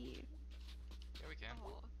to B. Yeah, we can.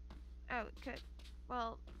 Oh, it could.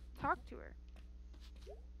 Well, talk to her.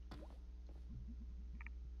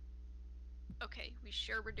 Okay, we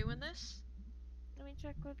sure we're doing this? Let me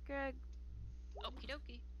check with Greg. Okie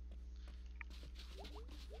dokie.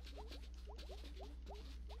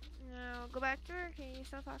 No, go back to her. Can you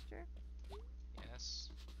still talk to her? Yes.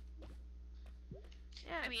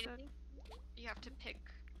 Yeah, I mean, so... you have to pick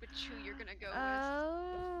which who you're gonna go with.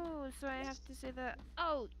 Oh, so I have to say that.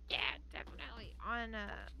 Oh, yeah, definitely on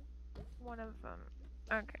one of them.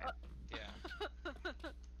 Okay. Yeah.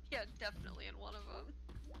 Yeah, definitely in one of them.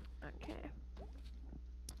 Okay.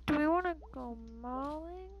 Do we want to go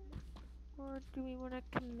mauling, or do we want to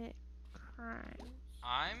commit crimes?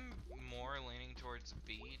 I'm more leaning towards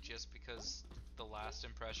B just because the last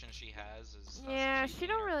impression she has is us Yeah, puking she in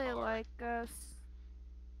don't her really car. like us.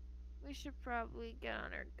 We should probably get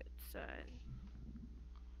on her good side.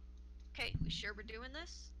 Okay, we sure we're doing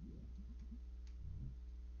this?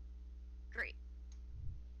 Great.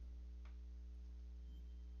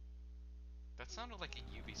 That sounded like a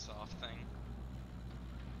Ubisoft thing.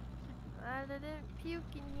 I didn't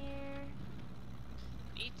puke in here.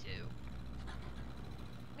 Me too.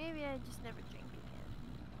 Maybe I just never drink again.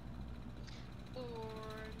 Or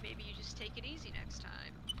maybe you just take it easy next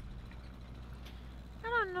time. I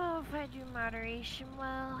don't know if I do moderation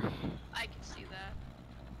well. I can see that.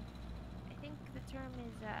 I think the term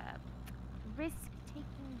is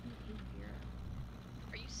risk-taking behavior.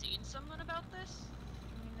 Are you seeing someone about this?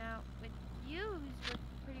 You know, with you, who's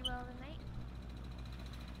worked pretty well tonight.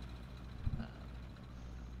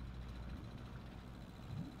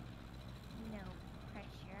 No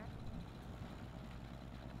pressure.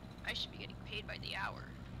 I should be getting paid by the hour.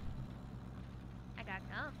 I got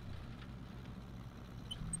gum.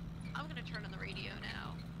 I'm gonna turn on the radio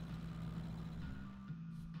now.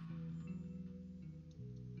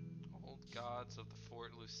 Old gods of the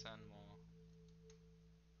Fort Lucine Mall.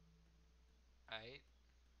 Aight.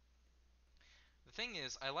 The thing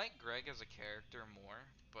is, I like Greg as a character more,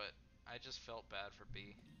 but I just felt bad for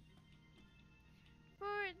B.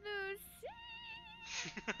 For the sea.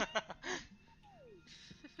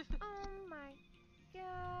 Oh my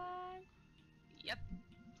god. Yep.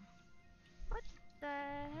 What the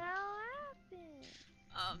hell happened?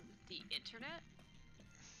 The internet?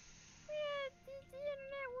 We had the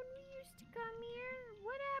internet when we used to come here.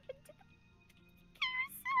 What happened to the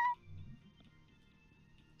carousel?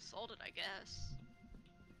 Sold it, I guess.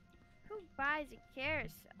 Who buys a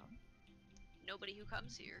carousel? Nobody who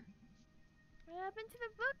comes here. What happened to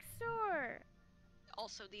the bookstore?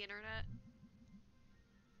 Also the internet.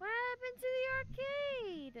 What happened to the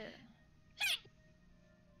arcade?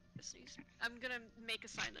 I'm gonna make a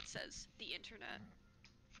sign that says the internet.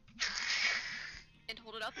 And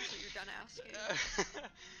hold it up until you're done asking.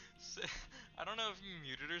 I don't know if you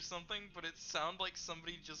muted or something, but it sounded like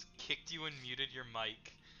somebody just kicked you and muted your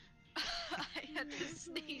mic. I had to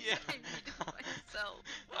sneeze Yeah. and I muted myself.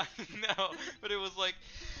 I know, but it was like...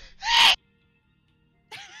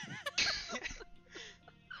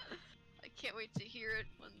 I can't wait to hear it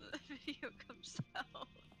when the video comes out.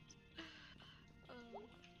 What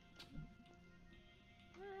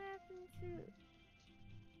happened to...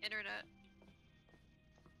 Internet.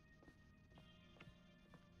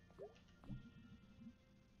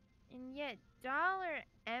 And yet Dollar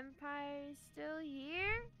Empire is still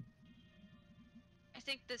here? I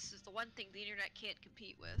think this is the one thing the internet can't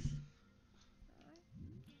compete with.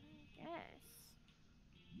 I guess.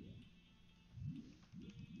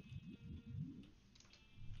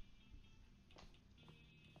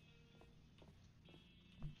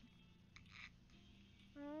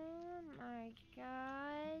 Oh my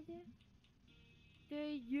god.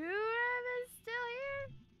 The URM is still here?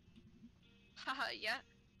 Haha, yeah.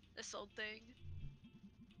 This old thing.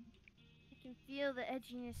 I can feel the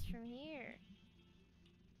edginess from here.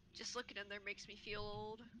 Just looking in there makes me feel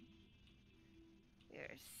old.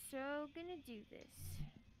 We're so gonna do this.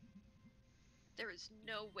 There is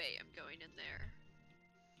no way I'm going in there.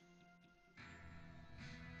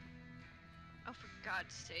 Oh, for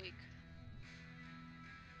God's sake.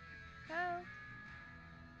 Oh.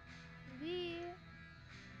 We...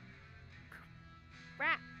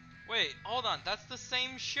 Crap. Wait, hold on, that's the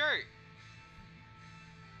same shirt!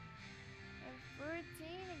 I'm 14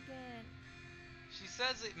 again. She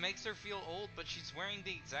says it makes her feel old, but she's wearing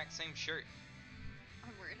the exact same shirt.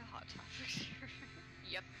 I'm wearing a Hot Topic shirt.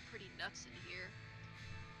 Yep, pretty nuts in here.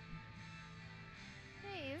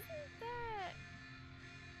 Hey, isn't that...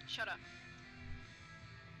 Shut up.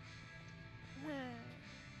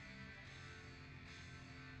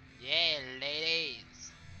 Yeah,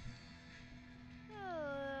 ladies. Hello,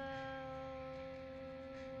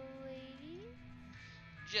 lady.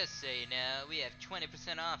 Just so you know, we have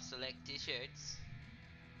 20% off select t-shirts.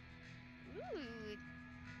 Ooh,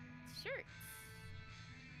 shirts.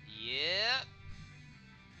 Yep.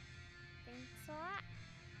 Thanks a lot.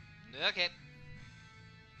 Okay.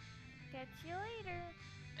 Catch you later.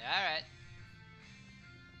 Alright.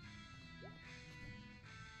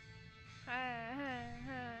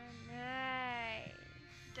 Nice.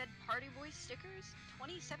 Dead Party Boy stickers?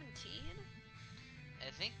 2017?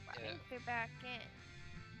 I think, I think they're back in.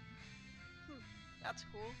 That's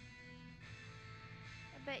cool.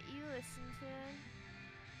 I bet you listen to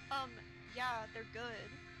them. Yeah, they're good.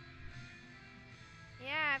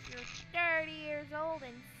 Yeah, if you're 30 years old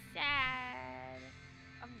and sad.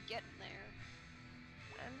 I'm getting there.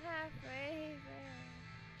 I'm halfway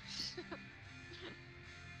there.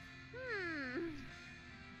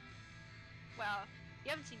 Wow, you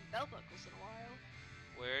haven't seen belt buckles in a while.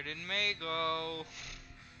 where did May go?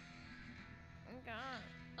 I'm gone.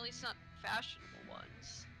 At least not fashionable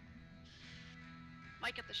ones.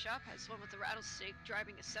 Mike at the shop has one with a rattlesnake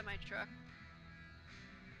driving a semi-truck.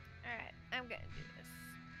 Alright, I'm gonna do this.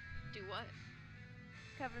 Do what?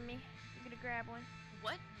 Cover me. I'm gonna grab one.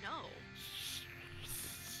 What? No.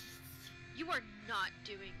 You are not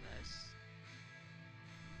doing this.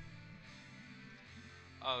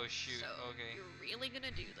 Oh shoot, So, okay. you're really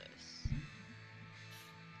gonna do this?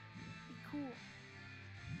 Be cool.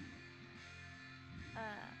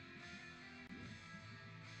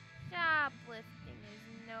 Shoplifting is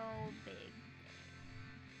no big thing.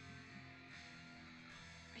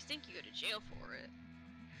 I think you go to jail for it.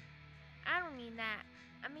 I don't mean that.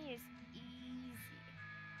 I mean it's easy.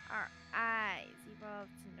 Our eyes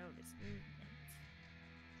evolved to notice movement.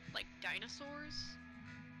 Like dinosaurs?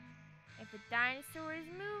 If a dinosaur is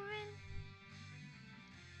moving.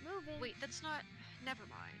 Wait, that's not... Never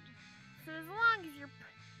mind. So as long as you're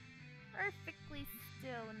perfectly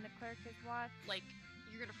still when the clerk is watching. Like,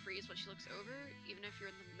 you're gonna freeze when she looks over, even if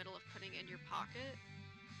you're in the middle of putting it in your pocket.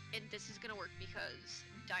 And this is gonna work because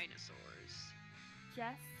dinosaurs.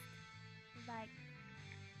 Just like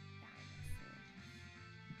dinosaurs.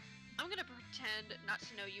 I'm gonna pretend not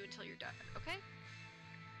to know you until you're done, okay?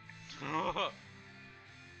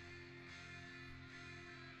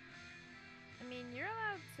 I mean, you're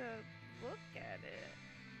allowed to look at it.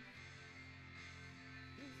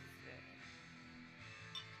 Just a second.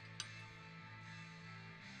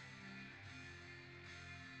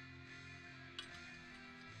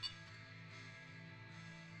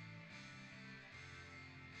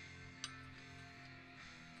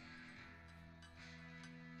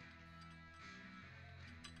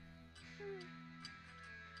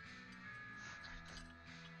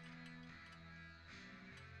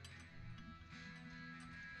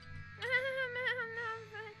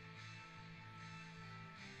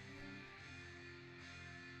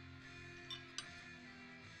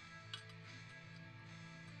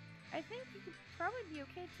 I think you could probably be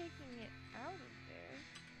okay taking it out of there.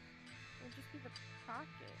 It would just be the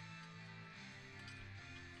pocket.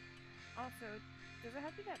 Also, does it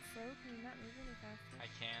have to be that slow? Can you not move any faster? I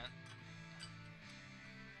can't.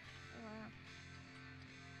 Oh, wow.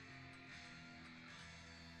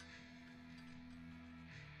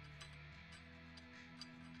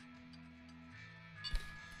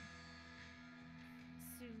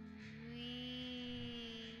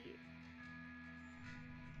 Sweet.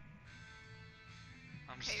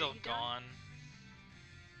 I'm Okay, still are you done? gone.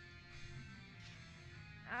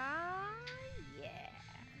 Ah, yeah.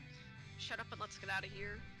 Shut up and let's get out of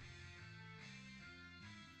here.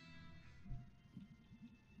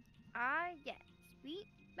 Ah, yes. Sweet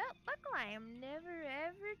belt buckle I am never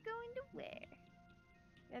ever going to wear.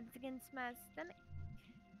 That's against my stomach.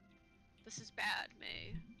 This is bad,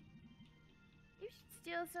 May. You should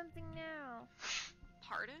steal something now.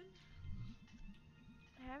 Pardon?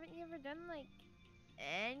 Haven't you ever done, like,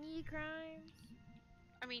 any crimes?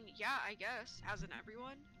 I mean, yeah, I guess. Hasn't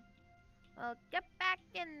everyone? Well, get back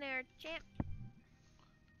in there, champ.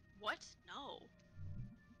 What? No.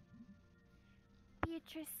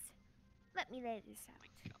 Beatrice, let me lay this Oh out. my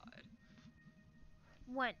god.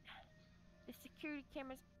 1. The security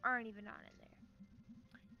cameras aren't even on in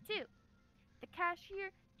there. 2. The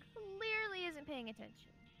cashier clearly isn't paying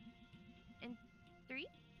attention. And 3.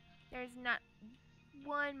 There's not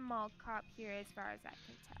one mall cop here as far as I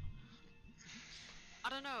can tell. I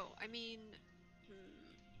don't know. I mean,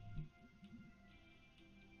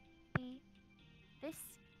 B. This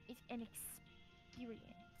is an experience.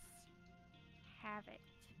 Have it.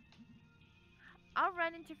 I'll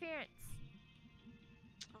run interference.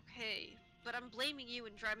 okay. But I'm blaming you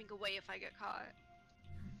and driving away if I get caught.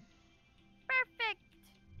 Perfect!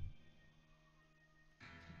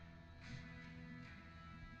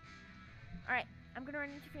 Alright, I'm gonna run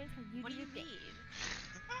interference while you What do do you your thing. mean?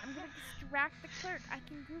 I'm gonna distract the clerk. I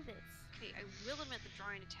can do this. Okay, I will admit that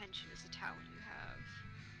drawing attention is a talent you have.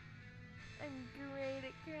 I'm great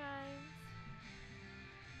at crimes.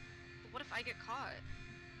 But what if I get caught?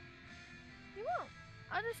 You won't.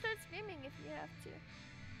 I'll just start screaming if you have to.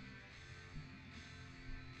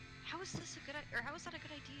 How is this a good or how is that a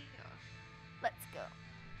good idea? Let's go.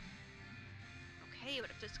 Okay, but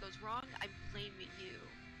if this goes wrong, I'm blaming you.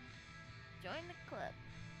 Join the club.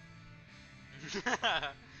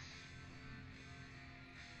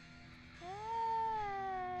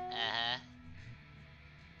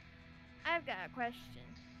 I've got a question.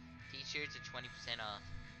 T-shirts are 20% off.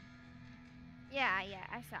 Yeah,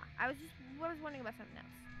 I saw. I was wondering about something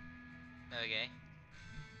else. Okay.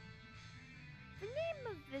 The name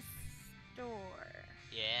of this store.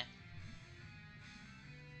 Yeah.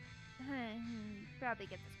 You probably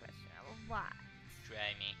get this question a lot.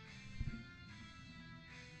 Try me.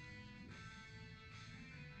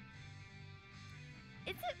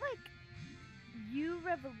 Is it like You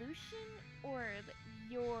Revolution or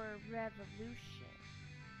Your Revolution?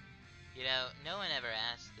 You know, no one ever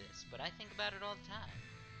asked this, but I think about it all the time.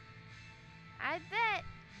 I bet.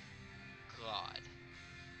 God.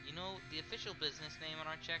 You know, the official business name on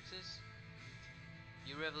our checks is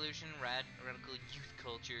New Revolution Radical Youth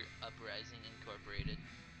Culture Uprising Incorporated.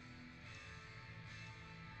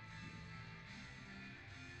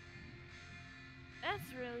 That's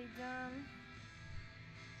really dumb.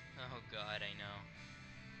 Oh god, I know.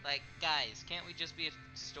 Like, guys, can't we just be a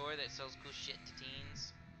store that sells cool shit to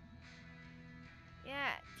teens?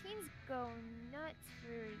 Yeah, teens go nuts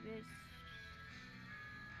for this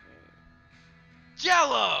shit.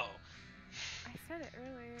 Jello! I said it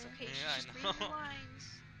earlier. It's okay, Yeah, she's just I reading the know. lines.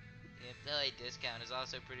 The affiliate discount is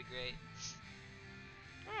also pretty great.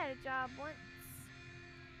 I had a job once.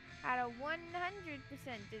 Had a 100%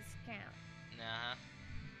 discount. Nah.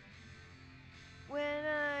 When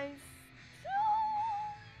I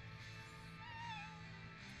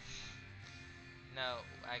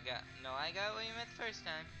I got what you meant the first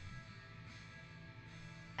time.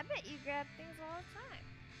 I bet you grab things all the time.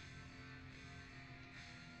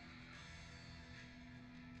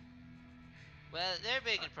 Well, they're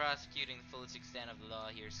big in prosecuting the fullest extent of the law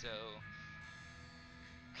here, so...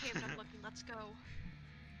 Okay, I'm done looking, let's go.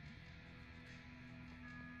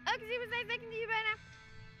 Oh, because he was nice talking to you right now.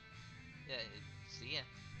 Yeah, see ya.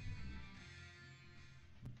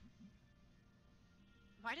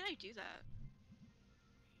 Why did I do that?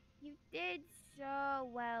 You did so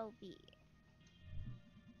well, B.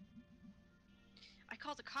 I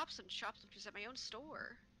called the cops on shoplifters at my own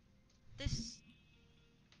store. This...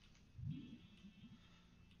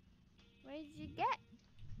 What did you get?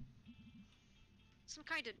 some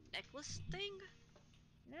kind of necklace thing?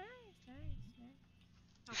 Nice.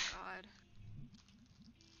 Oh God.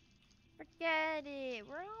 Forget it.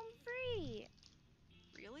 We're home free.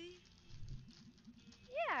 Really?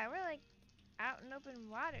 Yeah, we're like out in open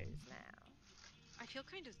waters now. I feel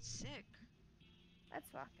kind of sick.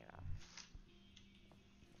 Let's walk it off.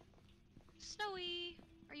 Snowy,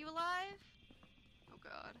 are you alive? Oh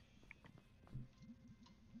God.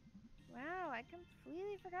 Wow, I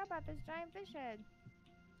completely forgot about this giant fish head.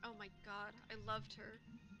 Oh my God, I loved her.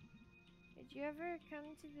 Did you ever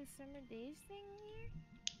come to the summer days thing here?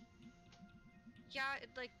 Yeah, it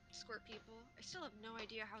like squirt people. I still have no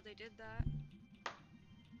idea how they did that.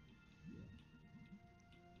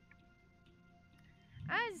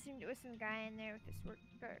 I assumed it was some guy in there with a squirt.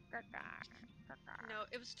 No,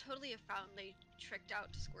 it was totally a fountain they tricked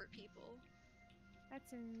out to squirt people.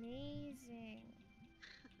 That's amazing.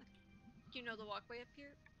 You know the walkway up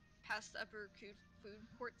here? Past the upper food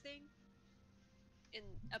court thing?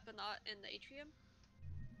 Up and not in the atrium?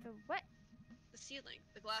 The what? The ceiling,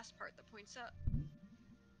 the glass part that points up.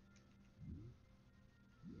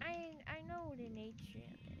 I know what an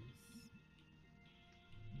atrium is.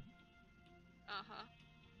 Uh-huh.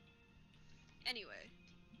 Anyway.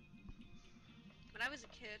 When I was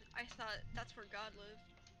a kid, I thought that's where God lived.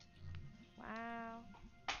 Wow.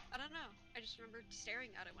 I don't know. I just remembered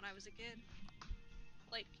staring at it when I was a kid.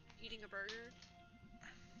 Like, eating a burger.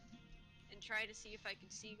 And trying to see if I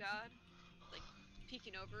could see God. Like,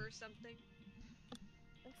 peeking over or something.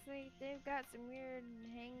 Looks like they've got some weird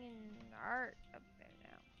hanging art up there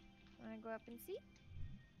now. Wanna go up and see?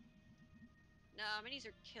 Nah, my knees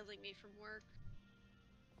are killing me from work.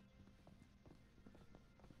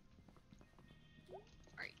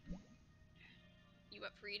 Alright. You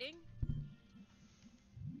up for eating?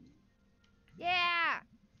 Yeah!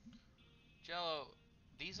 Jello,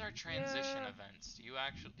 these are transition events. Do you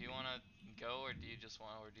want to go, or do you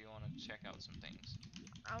want to check out some things?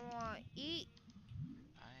 I wanna eat.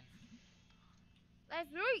 Fine.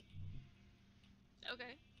 Let's eat!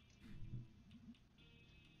 Okay.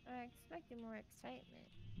 I expected more excitement.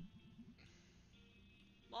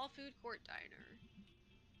 Mall food court diner.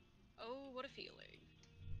 Oh, what a feeling.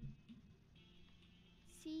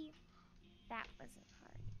 See, that wasn't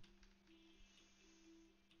hard.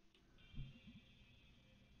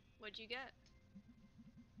 What'd you get?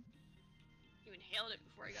 You inhaled it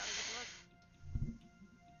before I got a good look.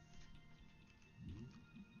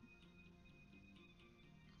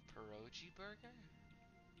 Pierogi burger?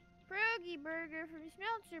 Pierogi burger from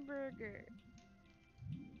Smelter Burger.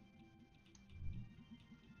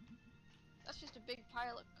 That's just a big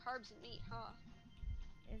pile of carbs and meat, huh?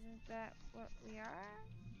 Isn't that what we are?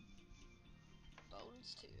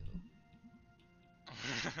 Bones, too.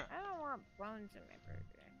 I don't want bones in my burger.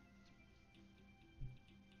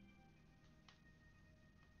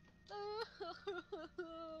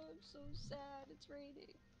 I'm so sad. It's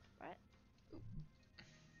raining. What? Oop.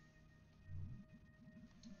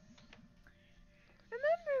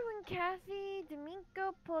 Remember when Kathy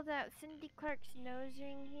D'Amico pulled out Cindy Clark's nose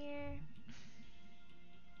ring here?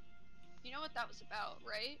 You know what that was about,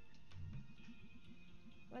 right?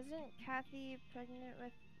 Wasn't Kathy pregnant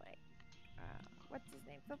with, like, what's his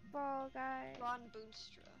name? Football guy? Ron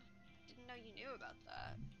Boonstra. Didn't know you knew about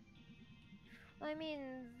that. Well, I mean,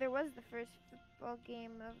 there was the first football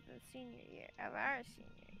game of our senior year.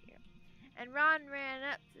 And Ron ran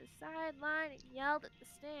up to the sideline and yelled at the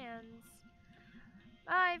stands,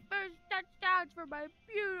 "My first touchdown for my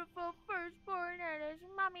beautiful firstborn, and his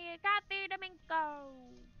mommy, Kathy D'Amico."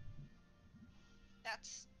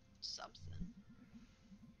 That's something.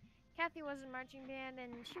 Kathy was in marching band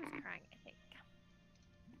and she was crying, I think.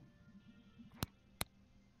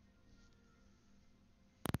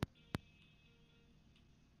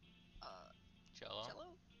 Jello? Jello?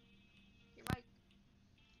 Your mic.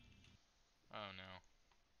 Oh no.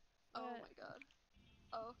 Oh What? my god.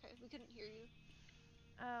 Oh, okay. We couldn't hear you.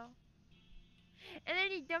 Oh. And then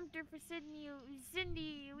he dumped her for Cindy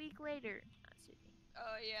a week later. Not Sydney.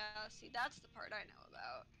 Oh yeah, see, that's the part I know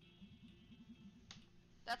about.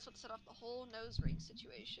 That's what set off the whole nose ring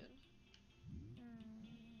situation.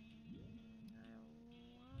 I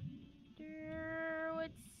wonder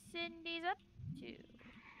what Cindy's up to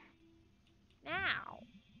now.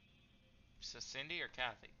 So Cindy or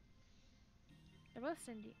Kathy? They're both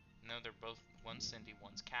Cindy. No, they're both. One's Cindy,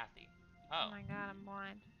 one's Kathy. Oh Oh. my god, I'm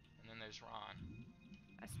blind. And then there's Ron.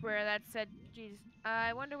 I swear that said, jeez.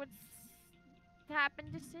 I wonder what's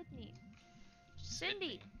happened to Sydney.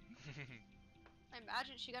 Cindy. I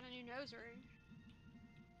imagine she got a new nose ring.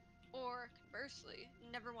 Or, conversely,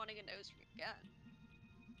 never wanting a nose ring again.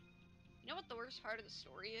 You know what the worst part of the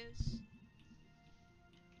story is?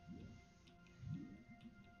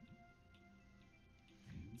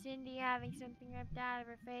 Cindy having something ripped out of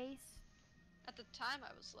her face? At the time,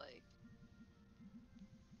 I was like,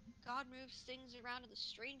 God moves things around in the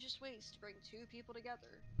strangest ways to bring two people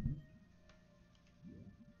together.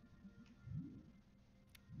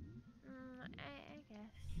 I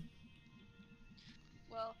guess.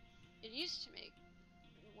 Well, it used to make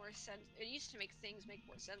more sense. It used to make things make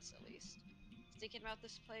more sense, at least. Thinking about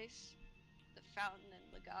this place, the fountain and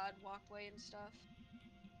the god walkway and stuff.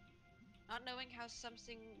 Not knowing how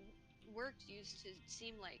something worked used to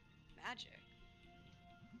seem like magic.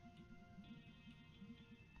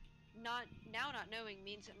 Not knowing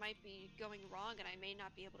means it might be going wrong and I may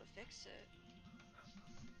not be able to fix it.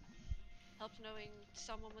 Helped knowing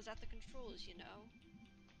someone was at the controls, you know.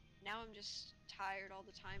 Now I'm just tired all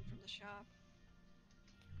the time from the shop.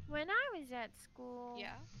 When I was at school...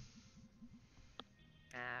 Yeah?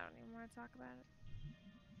 I don't even want to talk about it.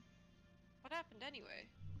 What happened anyway?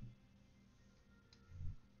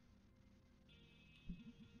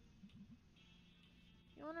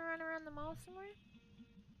 You want to run around the mall somewhere?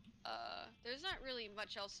 There's not really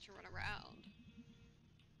much else to run around.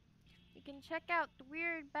 You can check out the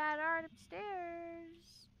weird bad art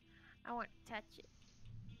upstairs. I want to touch it.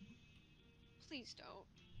 Please don't.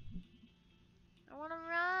 I want to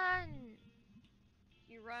run.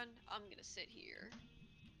 You run, I'm gonna sit here.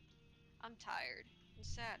 I'm tired and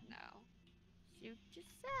sad now. Shoot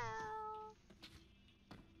yourself.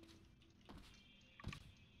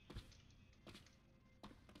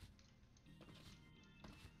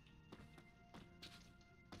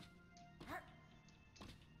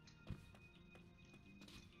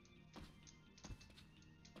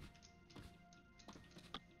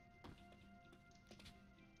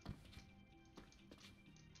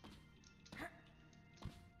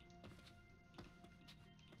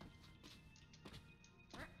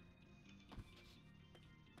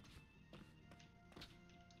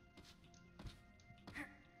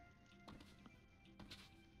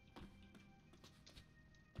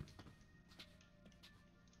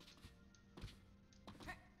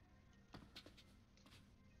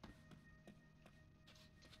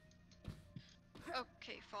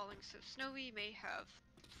 Okay, falling so snowy may have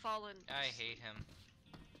fallen. I hate him.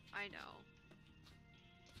 I know.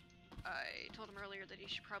 I told him earlier that he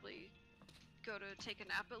should probably go to take a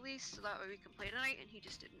nap at least, so that way we can play tonight, and he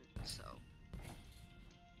just didn't, so.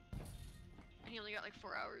 And he only got like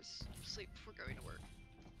 4 hours sleep before going to work.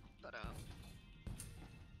 But,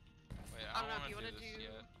 Wait, I don't know if wanna you wanna this do-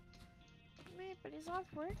 yet. Wait, but he's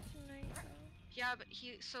off work tonight, though. yeah, but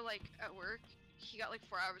so like, at work, he got like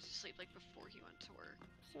 4 hours of sleep, like, before he went to work.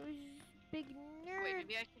 So he's a big nerd. Wait,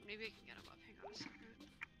 maybe I can get him up. Hang on a second.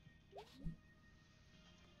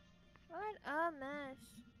 What a mess.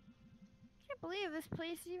 Can't believe this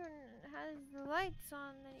place even has the lights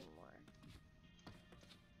on anymore.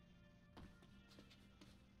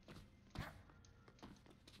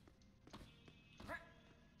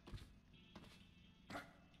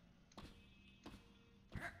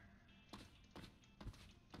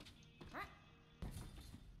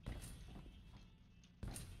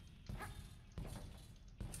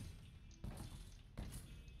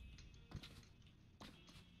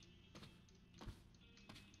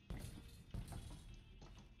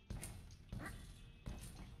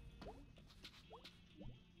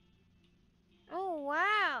 Oh,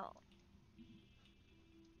 wow.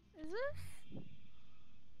 Is this?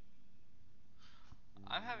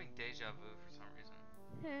 I'm having deja vu for some reason.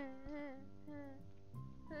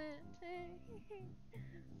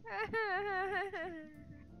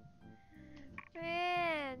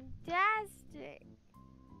 Fantastic.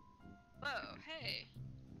 Whoa, hey.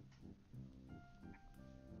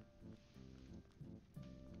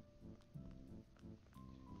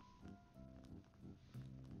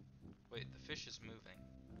 Wait, the fish is moving.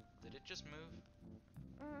 Did it just move?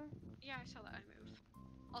 Yeah, I saw that I move.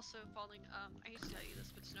 Also, falling, I used to tell you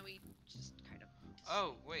this, but Snowy just kind of...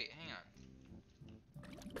 Oh, wait, hang on.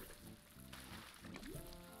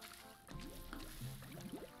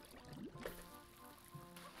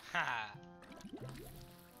 Ha!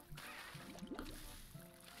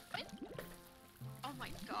 What? Oh my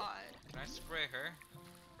god. Can I spray her?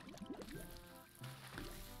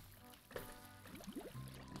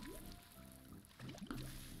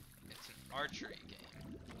 It's an archery game.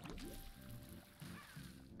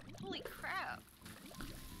 Holy crap.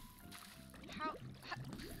 How...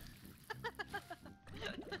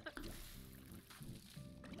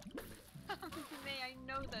 May I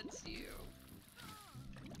know that's you?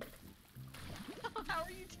 How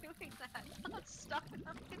are you doing that? Stop it,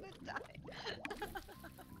 I'm gonna die.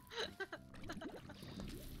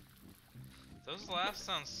 Those laughs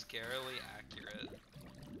sound scarily accurate.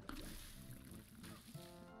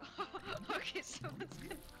 Someone's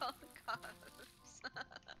gonna call the cops.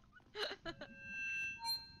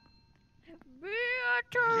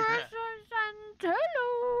 Beatrice Santello.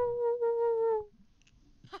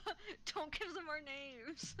 Don't give them our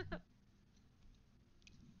names.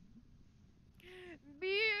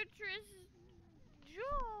 Beatrice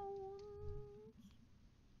Jones.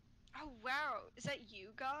 Oh wow, is that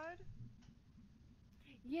you, God?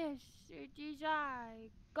 Yes, it is I,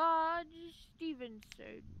 God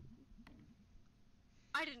Stevenson.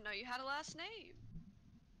 I didn't know you had a last name.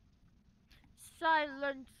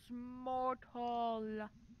 Silence, mortal.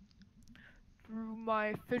 Through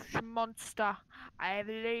my fish monster, I have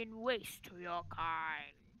laid waste to your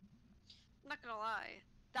kind. I'm not gonna lie,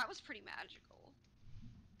 that was pretty magical.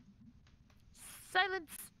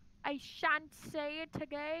 Silence! I shan't say it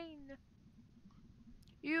again.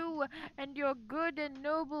 You and your good and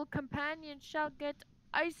noble companion shall get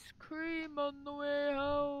ice cream on the way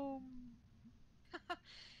home.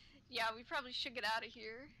 Yeah, we probably should get out of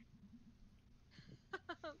here.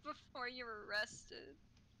 Before you're arrested.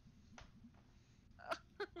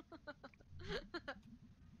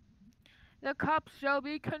 The cops shall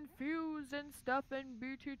be confused and stuff and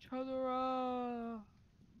beat each other up.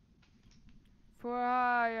 For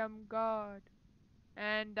I am God,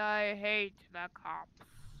 and I hate the cops.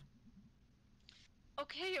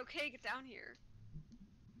 Okay, get down here.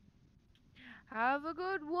 Have a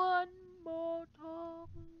good one, mortal.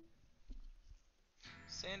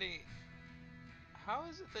 Sandy, how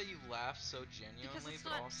is it that you laugh so Because genuinely, it's but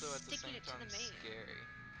not also at the sticking same it to time the man. scary?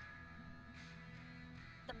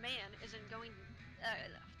 The man isn't going,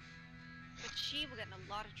 but she will get in a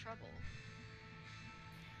lot of trouble.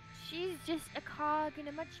 She's just a cog in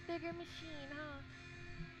a much bigger machine, huh?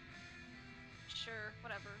 Sure,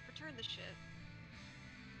 whatever. Return the shit.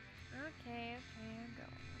 Okay, I'm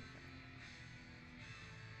going.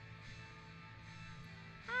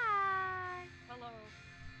 Hi! Hello.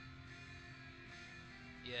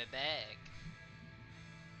 You're back.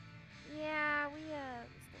 Yeah, we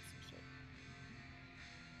stole some shit.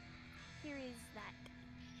 Here is that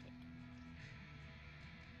shit.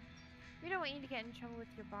 We don't want you to get in trouble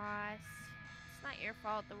with your boss. It's not your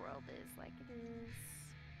fault the world is like it is.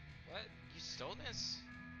 What? You stole this?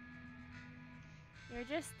 You're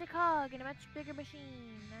just a cog in a much bigger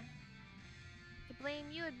machine. To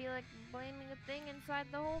blame you would be like blaming a thing inside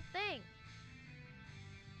the whole thing.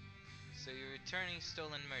 So you're returning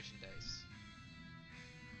stolen merchandise.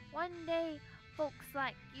 One day, folks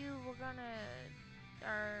like you were gonna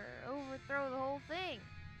overthrow the whole thing.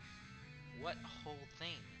 What whole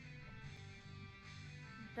thing?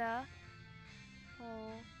 The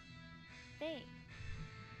whole thing.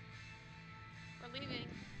 We're leaving.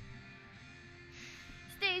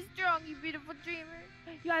 Stay strong, you beautiful dreamer.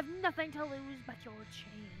 You have nothing to lose but your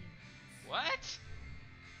chains. What?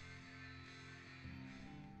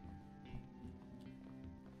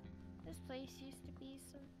 This place used to be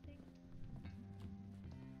something.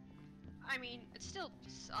 I mean, it's still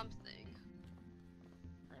something.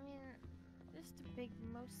 I mean, just a big,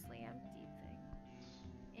 mostly empty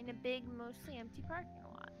thing. In a big, mostly empty parking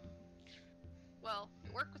lot. Well,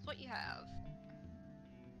 you work with what you have.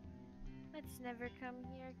 Let's never come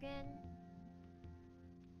here again.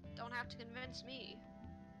 Don't have to convince me.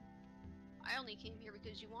 I only came here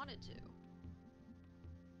because you wanted to.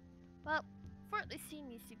 Well, Fort Lucine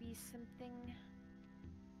used to be something.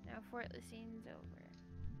 Now Fort Lucine's over.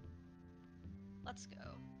 Let's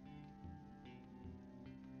go.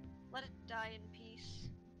 Let it die in peace.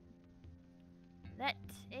 Let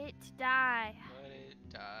it die. Let it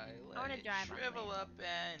die. I wanna Let it drive on the shrivel way up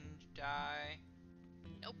and die.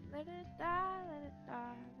 Nope. Let it die, let it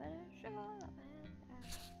die, let it shrivel up and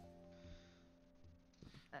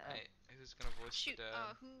die. Hey, who's gonna voice Shoot, the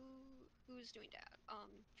dad? who's doing dad?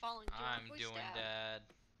 Fallen, do you wanna I'm voice doing dad? dad.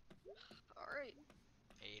 Alright.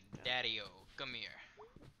 Hey, daddy-o, come here.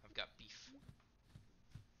 I've got beef.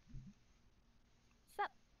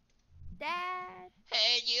 Sup, Dad?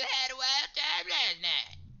 Hey, you had a wild time last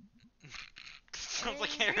night. Sounds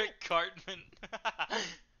like Didn't Eric Cartman.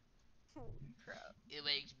 Holy crap. It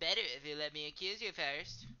works better if you let me accuse you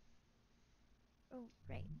first. Oh,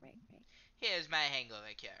 right. Here's my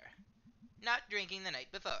hangover cure. Not drinking the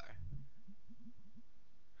night before.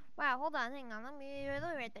 Wow, hold on, hang on, let me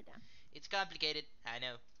write that down. It's complicated, I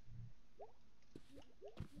know.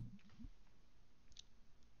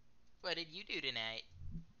 What did you do tonight?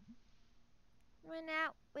 Went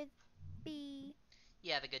out with B.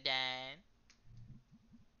 You have a good time?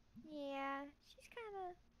 Yeah, she's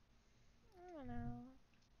kinda, I don't know.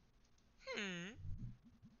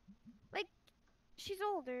 Like, she's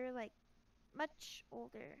older, like, much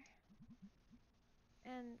older.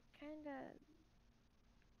 and kind of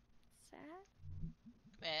sad.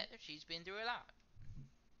 Well, she's been through a lot.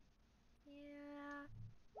 Yeah.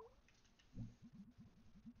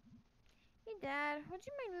 Hey, Dad, would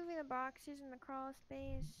you mind moving the boxes in the crawl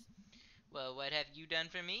space? Well, what have you done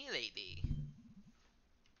for me lately?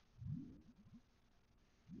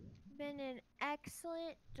 Been an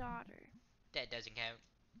excellent daughter. That doesn't count.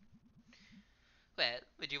 Well,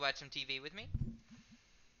 would you watch some TV with me?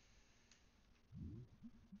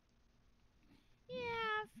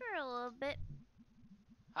 Yeah, for a little bit.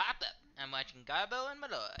 Hop up. I'm watching Garbo and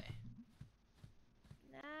Malloy.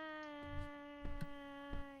 Nice.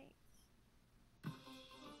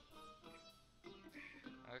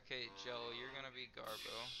 Okay, Joe, you're gonna be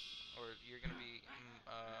Garbo. Or you're gonna be,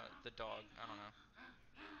 the dog. I don't know.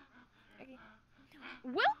 Okay.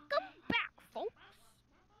 Welcome back, folks.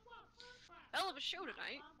 Hell of a show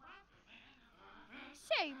tonight.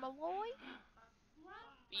 Say, Malloy,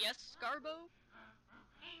 Yes, Garbo?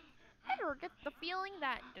 ever get the feeling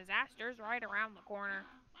that disaster's right around the corner?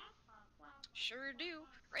 Sure do.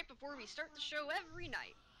 Right before we start the show every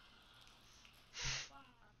night.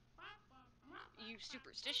 You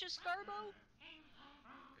superstitious, Garbo?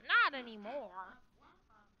 Not anymore.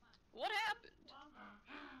 What happened?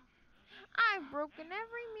 I've broken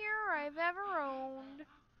every mirror I've ever owned.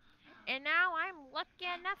 And now I'm lucky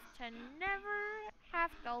enough to never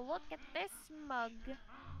have to look at this mug.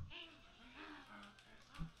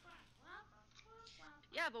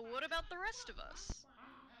 Yeah, but what about the rest of us?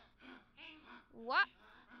 What?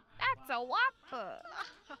 That's a whopper.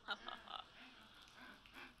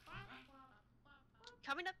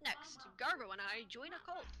 Coming up next, Garbo and I join a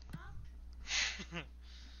cult.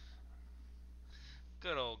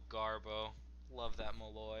 Good old Garbo. Love that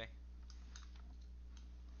Malloy.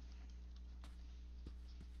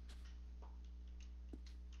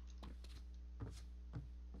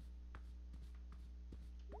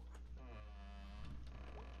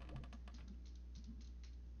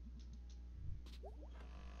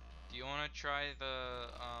 Do you want to try the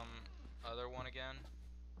other one again?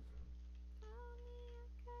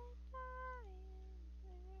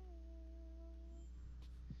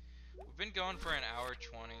 We've been going for an hour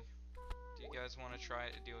 20. Do you guys want to try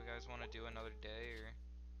it? Do you guys want to do another day or?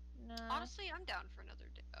 No. Honestly, I'm down for another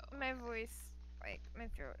day. Oh. My voice, like, my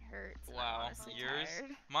throat hurts. Wow, I'm honestly yours?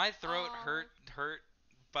 tired. My throat hurt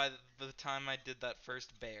by the time I did that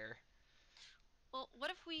first bear. Well,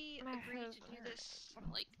 what if we agree to do this,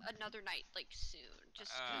 like, another night, like, soon?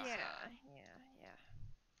 Just 'cause, Yeah.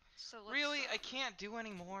 So let's, Really? I can't do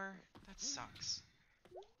anymore? That sucks.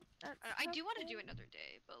 I do want to do another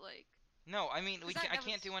day, but, like... No, I mean, I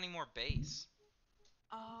can't do any more base.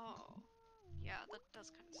 Oh. Yeah, that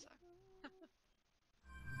does kind of suck.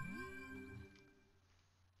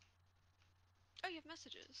 Oh, you have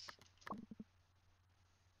messages.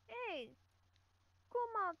 Hey, cool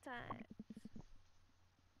mall time.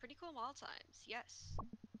 Pretty cool mall times, yes.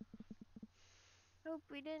 Hope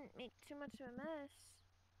we didn't make too much of a mess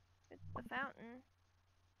with the fountain.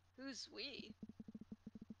 Who's we?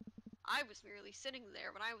 I was merely sitting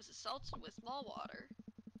there when I was assaulted with mall water.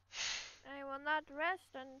 I will not rest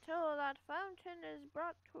until that fountain is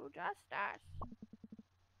brought to justice.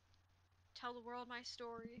 Tell the world my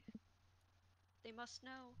story. They must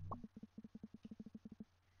know.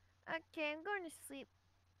 Okay, I'm going to sleep.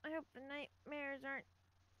 I hope the nightmares aren't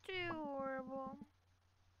too horrible.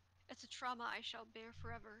 It's a trauma I shall bear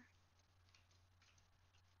forever.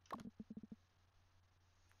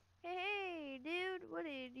 Hey, dude, what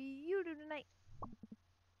did you do tonight?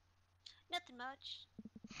 Nothing much.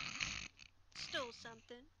 Stole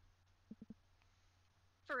something.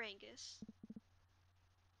 For Angus.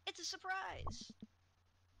 It's a surprise.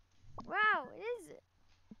 Wow, is it?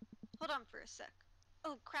 Hold on for a sec.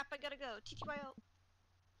 Oh crap, I gotta go. TTYO.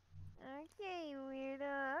 Okay,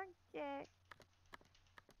 weirdo. Okay.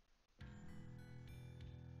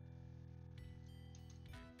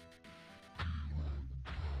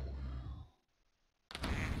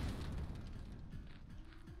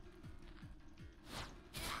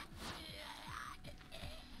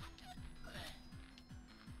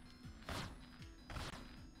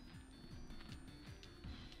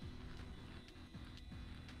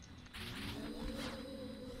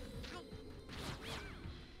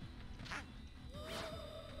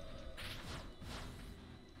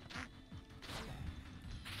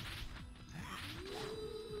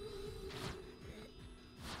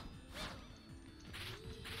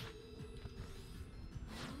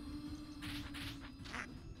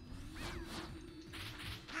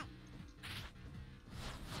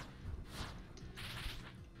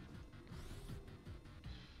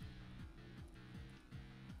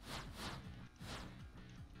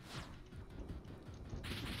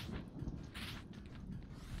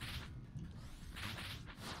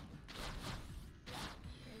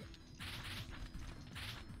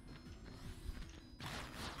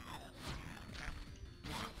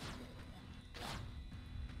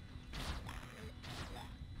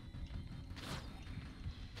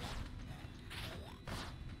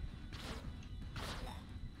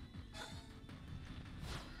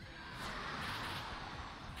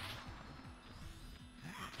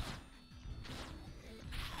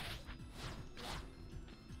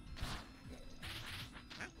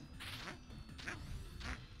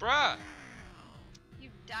 Bruh! You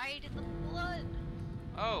died in the blood.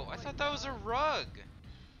 Oh, I thought that was a rug!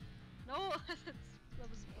 No, that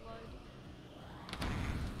was blood.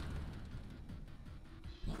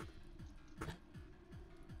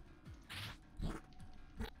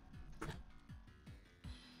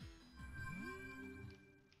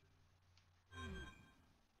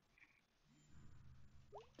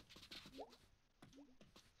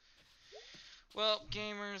 Well,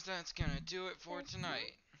 gamers, that's gonna do it for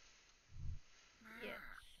tonight.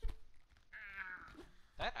 Yes.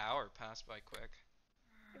 That hour passed by quick.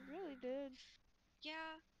 It really did.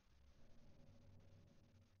 Yeah.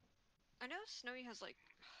 I know Snowy has like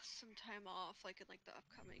some time off, like in like the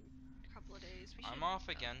upcoming couple of days. We should. I'm off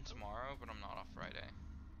again tomorrow, but I'm not off Friday.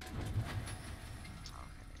 Okay.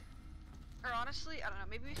 Or honestly, I don't know.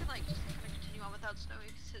 Maybe we can like just kind of continue on without Snowy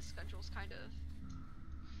because his schedule's kind of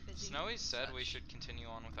busy. Snowy said we such. should continue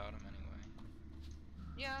on without him anyway.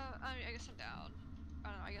 Yeah, I guess I'm down. I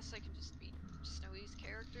don't know. I guess I can just be Snowy's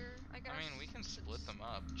character. I guess. I mean, we can split them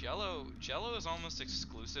up. Jello is almost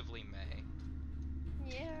exclusively May.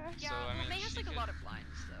 Yeah. So I mean, May has like a lot of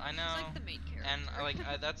lines though. I know. She's like the main character. And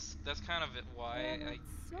that's kind of why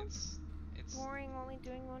it's boring only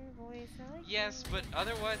doing one voice. I like yes, doing but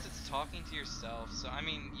otherwise it's talking to yourself. So I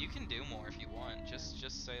mean, you can do more if you want.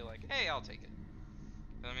 Just say like, hey, I'll take it.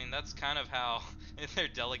 I mean, that's kind of how they're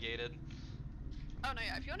delegated. Oh no,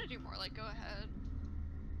 yeah. If you want to do more, like, go ahead.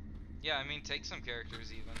 Yeah, I mean, take some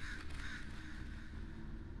characters even.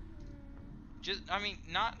 Just, I mean,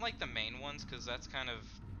 not like the main ones, because that's kind of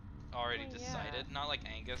already decided. Yeah. Not like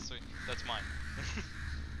Angus, or, that's mine.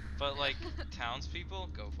 But like townspeople,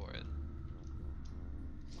 go for it.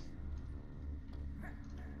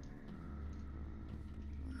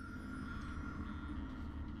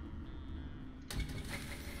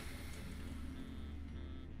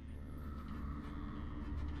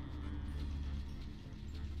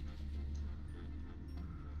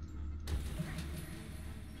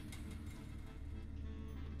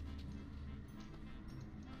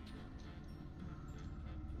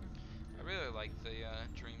 I really like the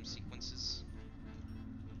dream sequences.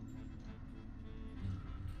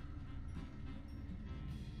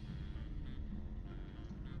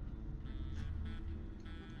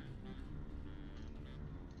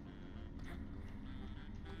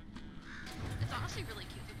 It's honestly really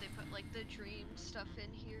cute that they put like the dream stuff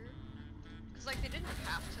in here, cause like they didn't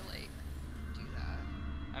have to like do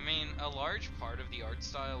that. I mean, a large part of the art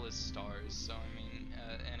style is stars, so I mean,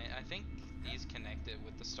 I think these connect it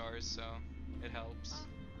with the stars, so it helps.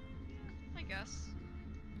 Yeah, I guess.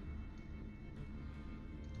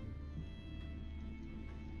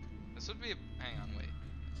 This would be a, hang on, wait.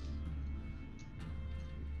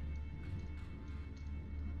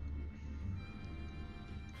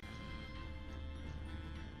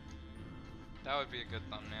 That would be a good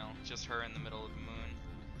thumbnail, just her in the middle of the moon.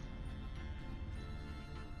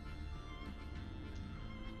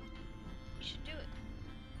 You should do it.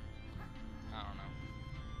 I don't know.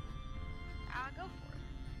 Go for it.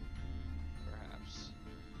 Perhaps.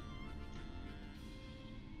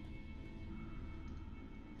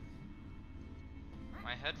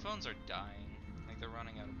 My headphones are dying. Like they're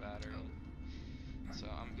running out of battery. So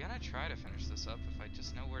I'm gonna try to finish this up if I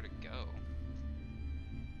just know where to go.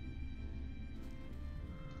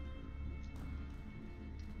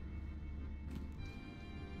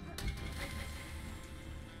 Do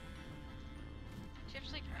you have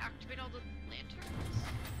to like activate all the lanterns?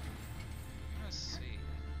 Let's see.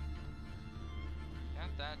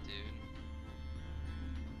 Got that, dude.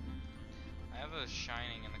 I have a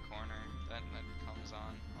shining in the corner that comes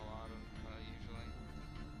on a lot of usually.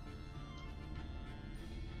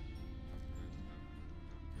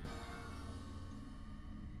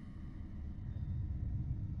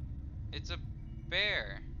 It's a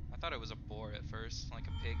bear. I thought it was a boar at first, like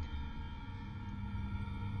a pig.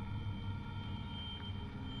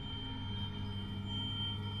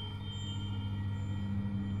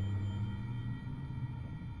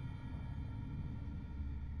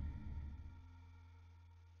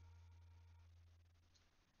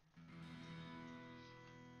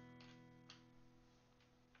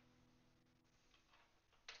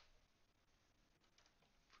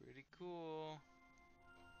 Pretty cool.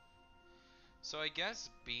 So I guess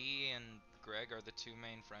B and Greg are the two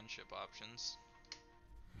main friendship options.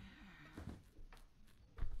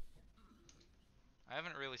 I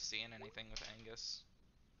haven't really seen anything with Angus.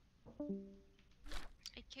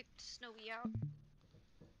 I kicked Snowy out.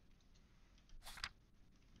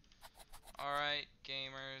 Alright,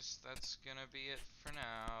 gamers, that's gonna be it for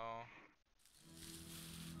now.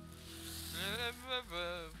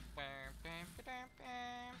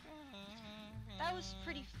 was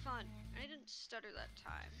pretty fun. I didn't stutter that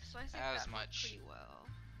time, so I think As that went much. pretty well.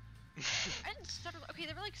 I didn't stutter. Okay,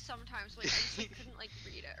 there were like some times like I just like, couldn't like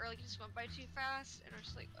read it, or like it just went by too fast, and I was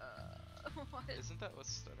just like, what? Isn't that what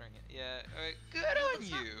stuttering is? Yeah. Alright. Good No, on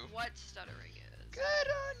that's you. not what stuttering is. Good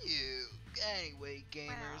on you. Anyway,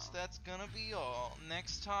 gamers, Wow. that's gonna be all.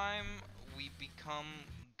 Next time we become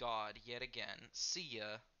God yet again. See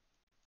ya.